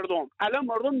بده به مردم. الان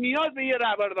مردم نیاز به یه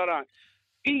رهبر دارن.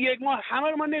 این 1 ماه همه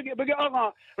رو من بگه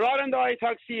آقا راننده‌های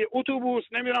تاکسی، اتوبوس،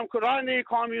 نمیدونم که راننده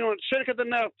کامیون، شرکت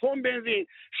نفت، پمپ بنزین،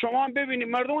 شما هم ببینید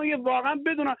مردم یه واقعا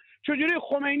بدونن چجوری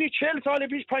خمینی 40 سال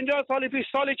پیش، 50 سال پیش،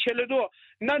 سال 42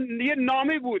 نه یه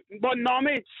نامه بود، با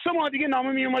نامه 3 ماه دیگه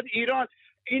نامه می اومد ایران،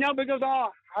 اینا بگه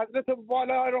حضرت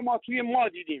والا رو ما توی ما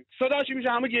دیدیم، صداش میشه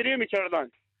همه گریه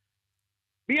میکردن.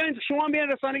 بیاین شما بیاین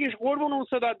رسانگیش، قربون اون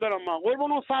صدات برم من،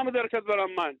 قربون اون فهم درکت برم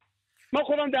من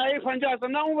خودم دهه 50 هستم،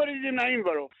 نه اون برو دیدیم نه این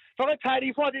برو، فقط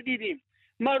تعریفات دیدیم.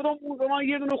 مردم اون زمان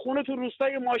یه دونه خونه تو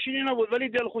روستای ماشینی نبود، ولی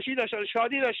دلخوشی داشتن،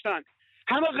 شادی داشتن،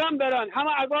 همه غم دارن، همه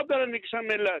عذاب دارن میکشن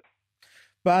ملت.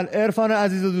 بله عرفان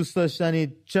عزیز و دوست داشتنی،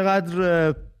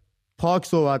 چقدر پاک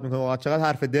صحبت میکنی واقعا، چقدر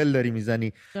حرف دل داری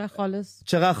میزنی،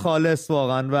 چقدر خالص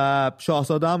واقعا. و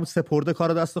شاهزاده هم سپرده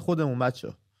کار دست خودمون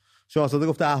بچه‌ها. شاهزاده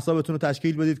گفته احزابتون رو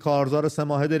تشکیل بدید، کارزار 3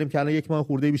 ماهه داریم که الان 1 ماه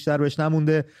خورده بیشتر بهش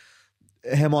نمونده،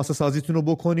 حماسه سازیتون رو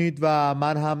بکنید و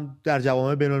من هم در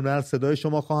جوامع بین‌الملل صدای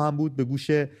شما خواهم بود، به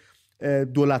گوش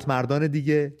دولت مردان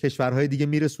دیگه، کشورهای دیگه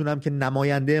میرسونم که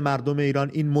نماینده مردم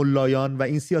ایران این ملایان و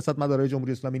این سیاستمدارای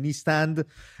جمهوری اسلامی نیستند.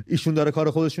 ایشون داره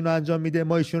کار خودشون رو انجام میده،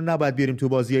 ما ایشون نباید بیاریم تو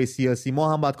بازی‌های سیاسی،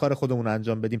 ما هم باید کار خودمون رو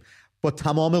انجام بدیم. با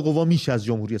تمام قوا میشه از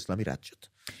جمهوری اسلامی رد شد.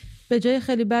 به جای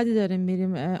خیلی بدی داریم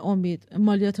میریم. امید،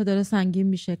 مالیات داره سنگین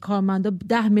میشه. کارمندا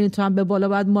 10 میلیون تومان به بالا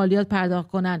باید مالیات پرداخت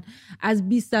کنن. از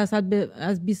 20%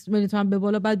 از 20 میلیون تومان به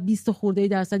بالا بعد 20 خورده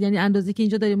درصد، یعنی اندازه‌ای که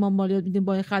اینجا داریم ما مالیات میدیم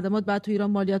با این خدمات، بعد تو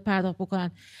ایران مالیات پرداخت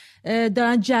بکنن.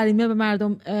 دارن جریمه به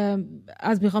مردم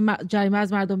میخوان جریمه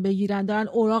از مردم بگیرن، دارن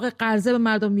اوراق قرضه به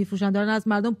مردم میفروشن، دارن از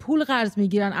مردم پول قرض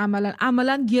میگیرن،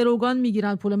 عملاً گروگان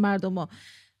میگیرن پول مردمو.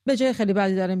 به جای خیلی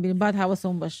بدی داریم میریم، باید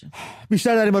حواسمون باشه.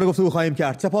 بیشتر در این باره گفتگو خواهیم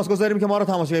کرد. سپاسگزاریم که ما رو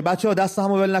تماشا کردید. بچه‌ها دست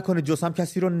همو ول نکنید، جز هم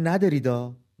کسی رو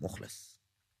نداریدا. مخلص.